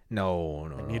 No.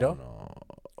 Magneto? No.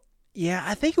 Yeah,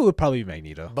 I think it would probably be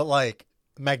Magneto. But like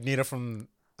Magneto from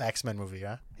the X-Men movie,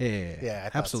 yeah? Yeah, I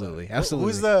thought absolutely. so.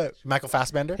 Absolutely. Who's the Michael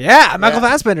Fassbender? Yeah, Michael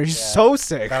Fassbender. He's Yeah. so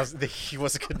sick. He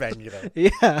was a good Magneto.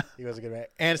 Yeah. He was a good man.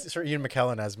 And Sir Ian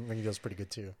McKellen as Magneto's pretty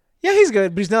good too. Yeah, he's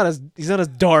good, but he's not as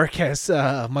dark as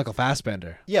Michael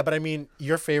Fassbender. Yeah, but I mean,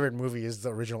 your favorite movie is the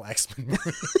original X-Men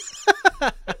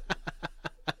movie.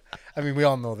 I mean, we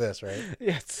all know this, right?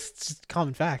 Yeah, it's just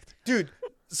common fact. Dude,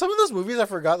 some of those movies I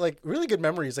forgot, like really good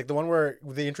memories. Like the one where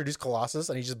they introduce Colossus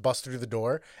and he just busts through the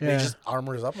door and Yeah. he just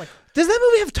armors up. I'm like, Does that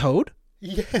movie have Toad?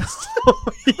 yes,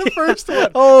 the first one.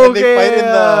 Oh, and they fight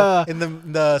yeah.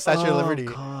 in the Statue of Liberty.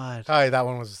 God. Hi, that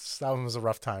one was a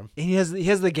rough time. And he has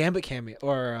the Gambit cameo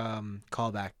or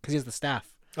callback because he has the staff.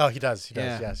 Oh, he does.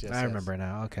 Yeah, Yes. I remember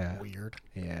now. Okay. Weird.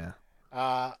 Yeah.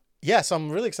 Yeah, so I'm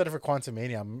really excited for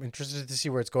Quantumania. I'm interested to see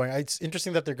where it's going. It's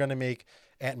interesting that they're going to make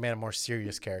Ant-Man a more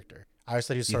serious character. I always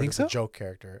thought he was sort think of a so? joke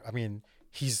character. I mean,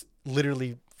 he's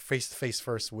literally face to face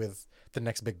first with the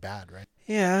next big bad, right?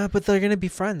 Yeah, but they're gonna be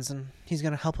friends, and he's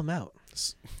gonna help him out.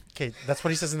 Okay, that's what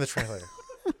he says in the trailer.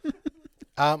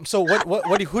 So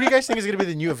who do you guys think is going to be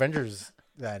the new Avengers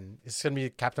then? Is it going to be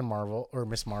Captain Marvel or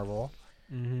Miss Marvel?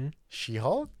 Mm-hmm.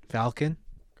 She-Hulk? Falcon.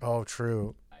 Oh,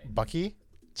 true. Bucky?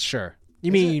 Sure.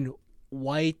 You mean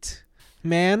White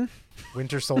Man?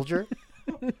 Winter Soldier?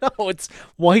 No, it's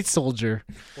White Soldier.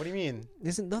 What do you mean?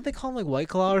 Don't they call him like White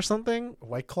Claw or something?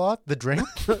 White Claw? The drink?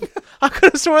 I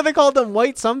could have sworn they called them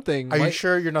White something. Are you White,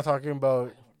 sure you're not talking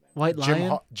about White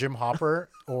Lion? Jim Hopper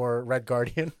or Red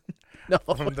Guardian? No.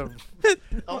 From the-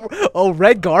 Oh,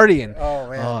 Red Guardian. Oh,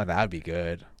 man. Oh, that'd be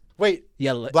good. Wait.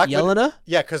 Black Widow- Yelena?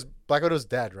 Yeah, because Black Widow's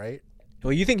dead, right?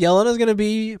 Well, you think Yelena's gonna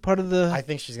be part of the I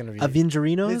think she's going to be.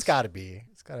 Avengerinos? It's got to be.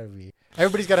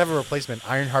 Everybody's got to have a replacement.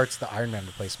 Ironheart's the Iron Man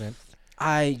replacement.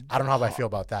 I don't know how I feel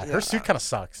about that. Her suit kind of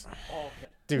sucks.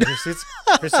 Dude, her suit.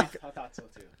 I thought so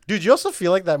too. Dude, you also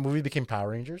feel like that movie became Power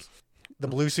Rangers? The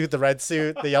blue suit, the red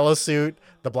suit, the yellow suit,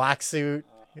 the black suit.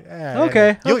 Yeah.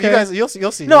 Okay, You okay. guys, you'll see. No,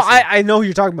 you'll see. I know who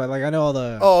you're talking about. Like I know all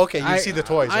the. Oh, okay. You see the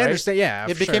toys, right? I understand. Yeah,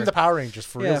 It for became sure. the Power Rangers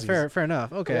for Yeah, real. fair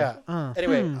enough. Okay. Yeah.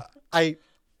 Anyway,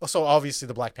 so obviously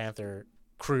the Black Panther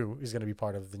crew is going to be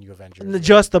part of the new Avengers.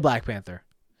 Just the Black Panther.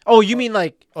 Oh, you mean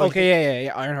like? Oh, you Okay,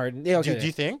 yeah. Ironheart. Yeah, okay. Do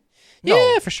you think?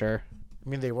 Yeah, for sure. I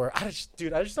mean, they were. I just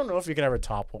don't know if you can ever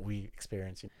top what we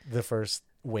experienced, the first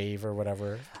wave or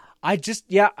whatever. I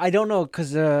don't know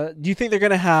because do you think they're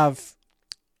gonna have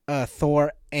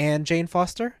Thor and Jane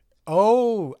Foster?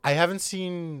 Oh, I haven't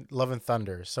seen Love and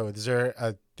Thunder. So is there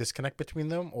a disconnect between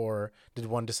them, or did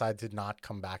one decide to not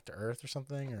come back to Earth or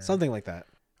something? Or? Something like that.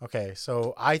 Okay,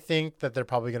 so I think that they're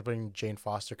probably gonna bring Jane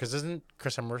Foster because isn't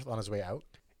Chris Hemsworth on his way out?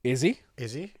 Is he?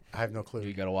 Is he? I have no clue.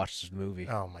 You gotta watch this movie.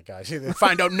 Oh my gosh!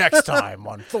 Find out next time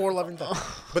on Thor: Love and Thunder.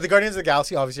 But the Guardians of the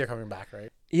Galaxy obviously are coming back,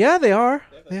 right? Yeah, they are.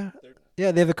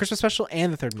 Yeah, they have the Christmas special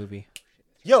and the third movie.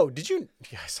 Yo, did you?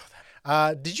 Yeah, I saw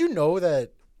that. Did you know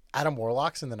that Adam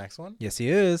Warlock's in the next one? Yes, he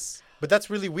is. But that's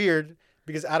really weird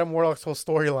because Adam Warlock's whole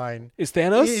storyline. Is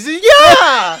Thanos?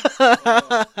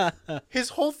 Yeah. His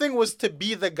whole thing was to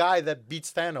be the guy that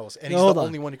beats Thanos, and he's hold the on.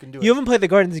 only one who can do it. You haven't played the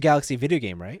Guardians of the Galaxy video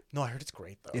game, right? No, I heard it's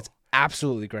great though. It's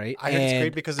absolutely great. I heard it's And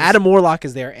great because it's- Adam Warlock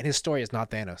is there, and his story is not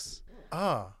Thanos.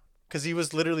 Because he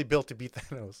was literally built to beat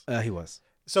Thanos. He was.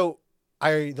 So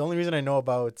the only reason I know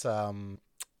about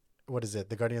what is it,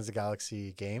 the Guardians of the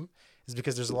Galaxy game, is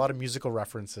because there's a lot of musical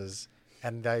references,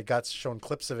 and I got shown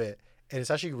clips of it, and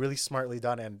it's actually really smartly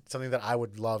done and something that I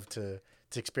would love to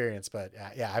experience. But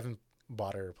yeah, I haven't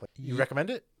bought it or played. You recommend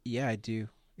it? Yeah, I do.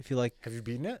 If you like, Have you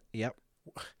beaten it? yep.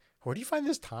 Where do you find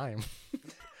this time?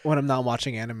 When I'm not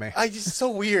watching anime. It's so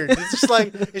weird. It's just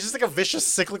like a vicious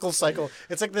cyclical cycle.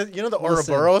 It's like the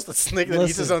Ouroboros, the snake that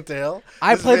eats his own tail.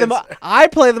 I This play is the Vince. I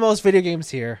play the most video games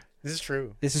here. This is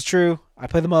true. This is true. I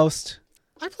play the most.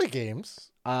 I play games.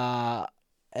 And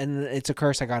it's a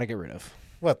curse I gotta get rid of.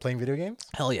 What, playing video games?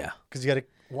 Hell yeah. Because you gotta.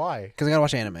 Why? Because I gotta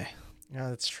watch anime. Yeah,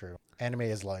 that's true. Anime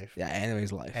is life. Yeah, anime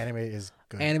is life. Anime is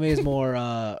good. Anime is more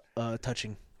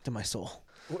touching to my soul.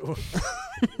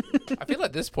 I feel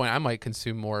at this point I might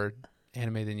consume more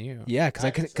anime than you. Yeah,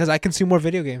 because I consume more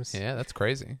video games. Yeah, that's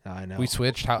crazy. I know. We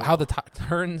switched how the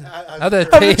turns How how the the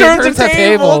turns turns are have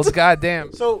tabled. tables. God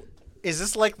damn. So, is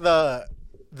this like the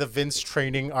Vince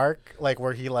training arc, like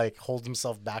where he like holds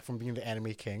himself back from being the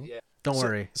anime king? Yeah. Don't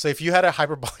worry. So if you had a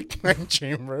hyperbolic time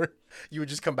chamber, you would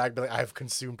just come back and be like, I've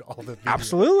consumed all the video.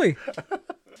 Absolutely.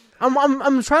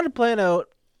 I'm trying to plan out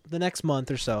the next month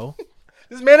or so.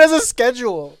 This man has a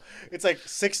schedule. It's like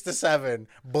 6 to 7,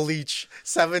 Bleach,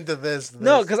 7 to this.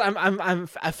 No, because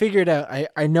I figured out.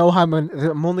 I know how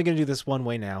I'm only gonna do this one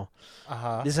way now.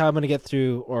 This is how I'm gonna get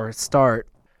through or start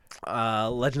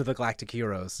Legend of the Galactic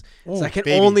Heroes. So I can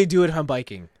baby. only do it on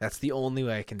biking. That's the only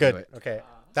way I can Good. do it. Okay.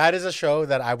 That is a show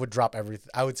that I would drop everything.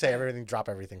 I would say everything, drop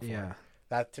everything for. Yeah.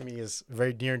 That to me is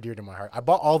very near and dear to my heart. I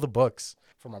bought all the books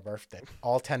for my birthday,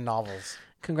 all 10 novels.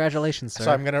 Congratulations, sir.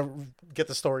 So I'm gonna get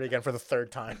the story again for the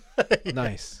 3rd time.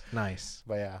 Nice.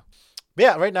 But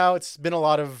yeah, right now it's been a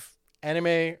lot of anime,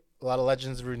 a lot of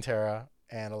Legends of Runeterra,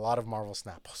 and a lot of Marvel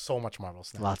Snap. So much Marvel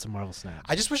Snap. Lots of Marvel Snap.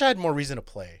 I just wish I had more reason to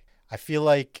play. I feel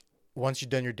like once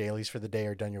you've done your dailies for the day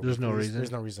or done your There's no weeklies, reason.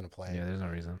 there's no reason to play. Yeah, there's no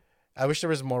reason. I wish there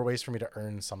was more ways for me to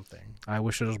earn something. I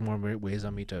wish there was more ways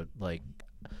on me to like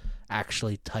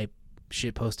actually type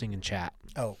shit posting in chat.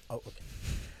 Oh, okay.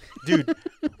 Dude,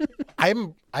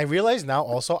 I realize now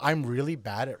also I'm really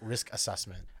bad at risk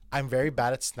assessment. I'm very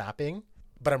bad at snapping,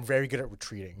 but I'm very good at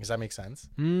retreating. Does that make sense?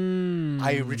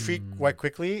 I retreat quite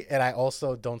quickly, and I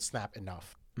also don't snap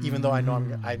enough, even though I know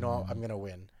I'm gonna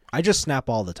win. I just snap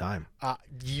all the time.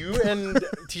 You and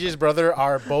TJ's brother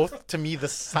are both, to me, the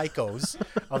psychos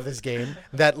of this game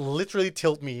that literally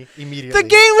tilt me immediately. The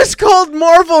game is called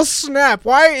Marvel Snap.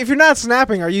 Why? If you're not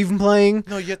snapping, are you even playing?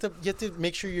 No, you have to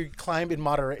make sure you climb in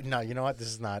moderate. No, you know what? This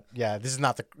is not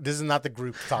the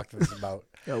group to talk to this about.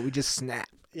 No, we just snap.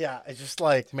 Yeah, it's just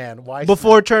like, man, why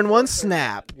Before turn one,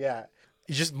 snap. Yeah,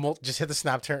 you just hit the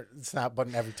snap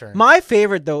button every turn. My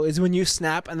favorite though is when you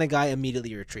snap and the guy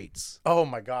immediately retreats. Oh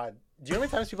my god. Do you know how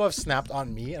many times people have snapped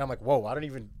on me and I'm like, whoa, I don't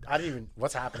even,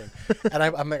 what's happening? And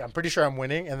I'm like, I'm pretty sure I'm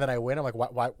winning, and then I win. I'm like,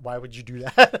 why would you do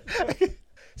that?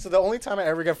 So the only time I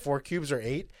ever get 4 cubes or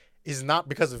 8 is not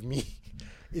because of me.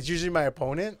 It's usually my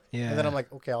opponent. Yeah. And then I'm like,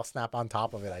 okay, I'll snap on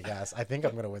top of it, I guess. I think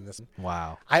I'm gonna win this.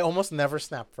 Wow. I almost never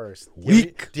snap first.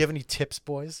 Weak. Do you have any tips,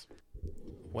 boys?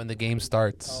 When the game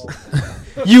starts,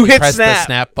 You hit press snap. the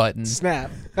snap button.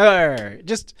 Snap. Alright.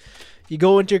 Just you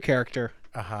go into your character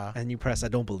Uh-huh. and you press I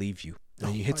don't believe you.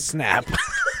 And you hit snap.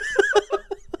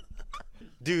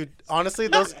 Dude, honestly,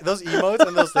 those emotes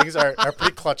and those things are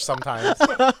pretty clutch sometimes.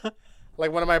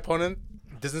 Like when my opponent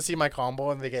doesn't see my combo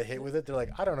and they get hit with it, they're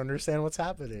like, I don't understand what's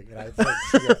happening. And I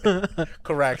like, yeah,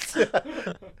 correct.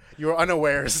 You were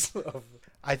unawares of.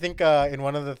 I think in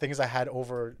one of the things I had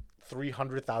over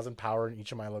 300,000 power in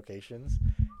each of my locations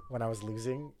when I was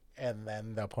losing, and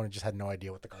then the opponent just had no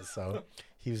idea what the cause. So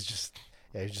he was just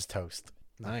toast.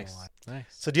 Not gonna Nice. lie. Nice.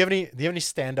 So do you have any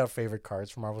standout favorite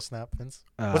cards from Marvel Snap, Vince?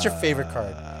 What's your favorite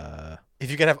card? If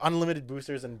you could have unlimited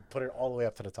boosters and put it all the way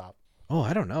up to the top. Oh,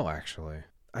 I don't know actually.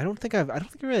 I don't think I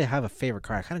really have a favorite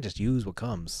card. I kind of just use what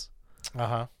comes.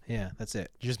 Uh-huh. Yeah, that's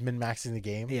it. You're just min-maxing the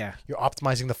game. Yeah. You're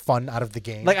optimizing the fun out of the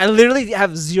game. Like I literally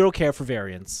have zero care for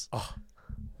variants.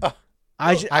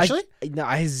 Actually?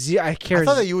 I care I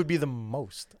thought that you would be the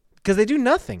most. because they do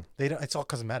nothing. They don't. It's all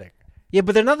cosmetic. Yeah,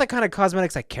 but they're not the kind of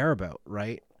cosmetics I care about,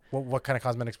 right? What kind of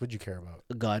cosmetics would you care about?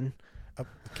 A gun. Oh,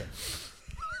 okay.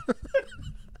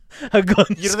 a gun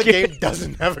You know the skin. game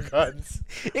doesn't have guns.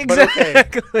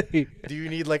 Exactly. Do you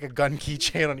need like a gun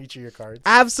keychain on each of your cards?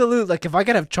 Absolutely. Like if I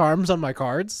could have charms on my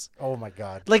cards, Oh my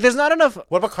god. like there's not enough.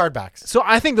 What about card backs? So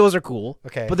I think those are cool.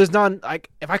 Okay. But there's not like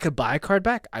if I could buy a card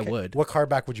back, I would. What card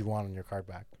back would you want on your card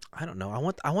back? I don't know. I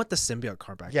want the symbiote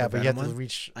card back. Yeah, the but you have Venom to one.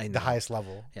 reach I the know. highest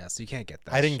level. Yeah, so you can't get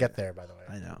that. I didn't shit. get there, by the way.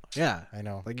 I know. Yeah. I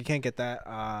know. Like you can't get that.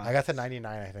 I got to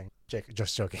 99, I think. Jake,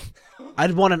 just joking.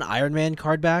 I'd want an Iron Man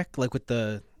card back, like with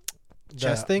the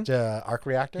chest thing. The arc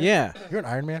reactor? Yeah. You're an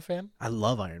Iron Man fan? I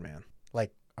love Iron Man.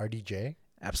 Like RDJ?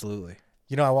 Absolutely.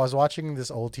 You know, I was watching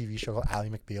this old TV show called Ally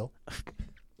McBeal.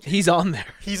 He's on there.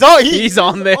 He's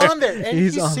on there. On there. And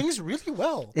He's he on. sings really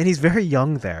well. And he's very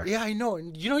young there. Yeah, I know.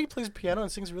 And you know he plays piano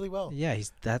and sings really well. Yeah,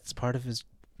 that's part of his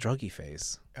druggy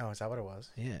phase. Oh, is that what it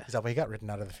was? Yeah. Is that why he got written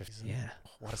out of the 50s? Yeah.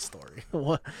 What a story.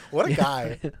 What What a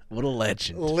guy. What a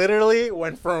legend. Literally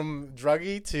went from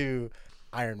druggy to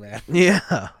Iron Man. Yeah.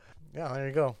 Yeah, there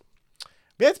you go.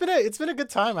 But yeah, it's been a good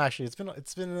time actually.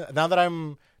 It's been now that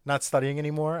I'm not studying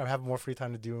anymore, I have more free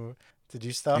time to do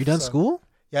stuff. Are you done so- school?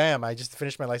 Yeah, I am. I just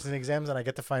finished my licensing exams and I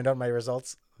get to find out my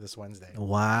results this Wednesday.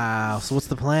 Wow. So what's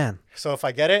the plan? So if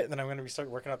I get it, then I'm going to start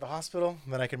working at the hospital.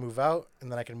 And then I can move out,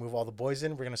 and then I can move all the boys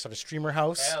in. We're going to start a streamer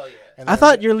house. Hell yeah. And I then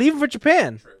thought you're leaving for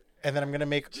Japan. And then I'm going to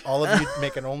make all of you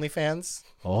make an OnlyFans.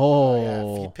 Oh.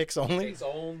 Yeah, feed pics only. It's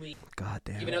only God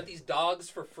damn giving it. out these dogs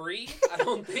for free. I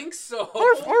don't think so.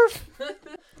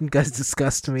 You guys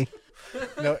disgust me.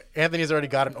 No, Anthony's already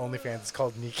got an OnlyFans. It's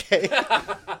called Nikkei.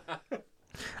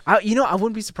 I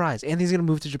wouldn't be surprised. Anthony's gonna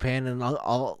move to Japan, and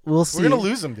we'll see. We're going to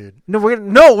lose him, dude. No,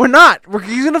 we're not.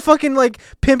 He's gonna fucking like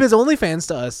pimp his OnlyFans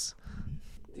to us.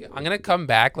 I'm gonna come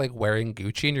back like wearing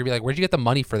Gucci, and you'll be like, "Where'd you get the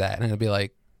money for that?" And I'm gonna be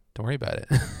like, "Don't worry about it."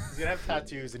 He's going to have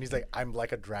tattoos, and he's like, I'm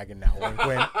like a dragon now. Wink,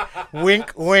 wink.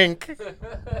 wink, wink.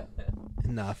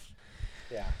 Enough.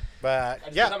 Yeah. But,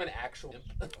 yeah. I'm an actual.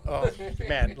 Oh,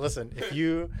 man, listen. If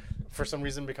you, for some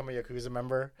reason, become a Yakuza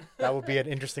member, that would be an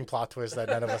interesting plot twist that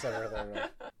none of us ever thought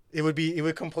of. It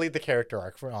would complete the character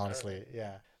arc, honestly.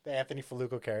 Yeah. The Anthony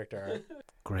Faluco character arc.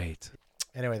 Great.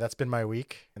 Anyway, that's been my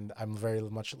week, and I'm very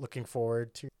much looking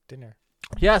forward to dinner.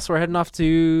 Yes, we're heading off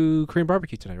to Korean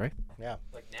barbecue tonight, right? Yeah.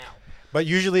 Like now. But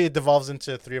usually it devolves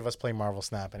into three of us playing Marvel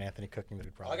Snap and Anthony cooking the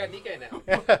food. Oh, I got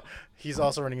Nikkei now. He's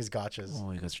also running his gotchas.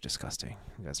 Oh, you guys are disgusting.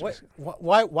 You guys are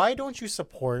Why don't you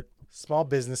support small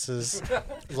businesses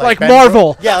Like Ben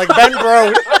Marvel? Yeah, like Ben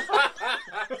Bro.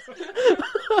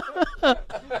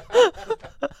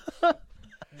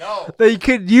 No. They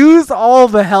could use all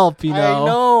the help, you know. I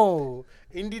know.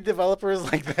 Indie developers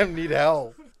like them need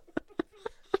help.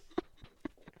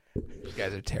 You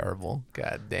guys are terrible.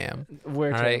 God damn.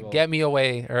 We're All right, get me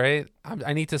away. All right,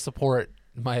 I need to support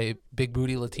my big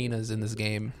booty Latinas in this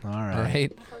game. All All right.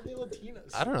 right. Are they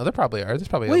Latinas? I don't know. There probably are. There's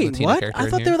probably a Wait, Latina what? character I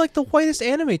in thought here. they were like the whitest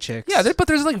anime chicks. Yeah, but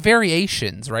there's like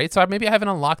variations, right? So maybe I haven't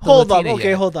unlocked the Hold on. Latina Okay,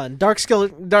 yet. hold on. Dark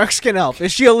skin elf.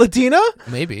 Is she a Latina?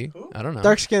 Maybe. I don't know.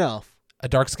 Dark skin elf. A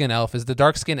dark skin elf. Is the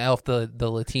dark skin elf the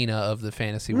Latina of the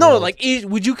fantasy No, world? like,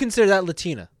 would you consider that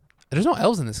Latina? There's no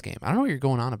elves in this game. I don't know what you're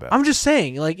going on about. I'm just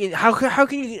saying, like, how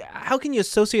can you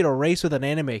associate a race with an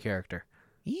anime character?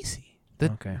 Easy.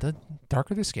 Okay. The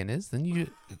darker the skin is, then you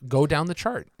go down the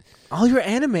chart. All your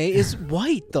anime is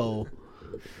white, though.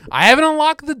 I haven't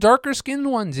unlocked the darker skinned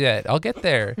ones yet. I'll get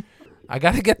there. I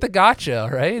gotta get the gotcha, all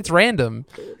right? It's random.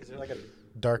 Is there like a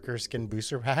darker skin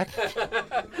booster pack?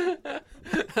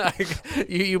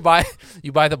 you buy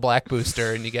the black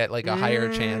booster and you get like a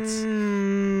higher chance.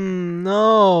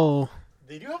 No.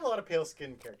 They do have a lot of pale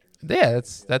skin characters. Yeah,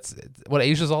 that's what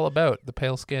Asia's all about, the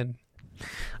pale skin.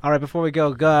 All right, before we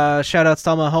go, shout outs to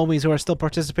all my homies who are still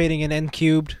participating in N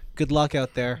Cubed. Good luck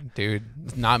out there. Dude,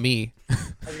 it's not me.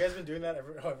 Have you guys been doing that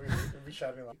every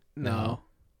shouting? No.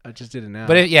 I just did it now.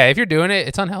 But if you're doing it,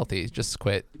 it's unhealthy. Just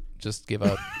quit. Just give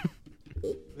up.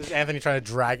 This is Anthony trying to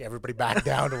drag everybody back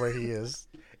down to where he is.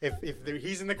 If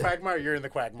he's in the quagmire, you're in the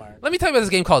quagmire. Let me tell you about this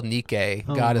game called Nikkei,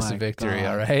 Oh Goddess my of Victory,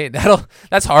 God. all right?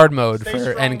 That's hard mode Stay for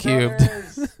strong, N cubed.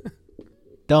 brothers.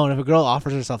 Don't. If a girl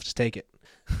offers herself, just take it.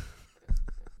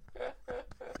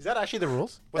 Is that actually the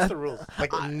rules? What's the rules?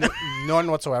 Like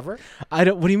none whatsoever? I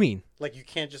don't. What do you mean? Like you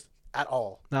can't just at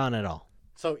all. Not at all.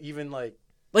 So even like,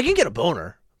 Like, you can get a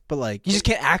boner, but, like, you just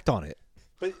can't act on it.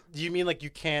 but do you mean like you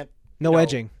can't No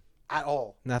edging. at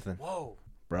all? Nothing. Whoa,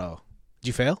 Bro. Did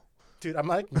you fail? dude, I'm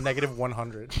like negative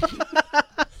 100.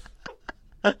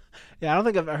 Yeah, I don't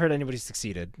think I've heard anybody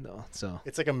succeeded. No, so.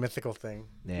 It's like a mythical thing.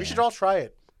 Yeah. We should all try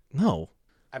it. No.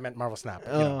 I meant Marvel Snap.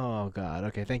 You know. Oh, God.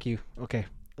 Okay, thank you. Okay.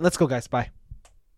 Let's go, guys. Bye.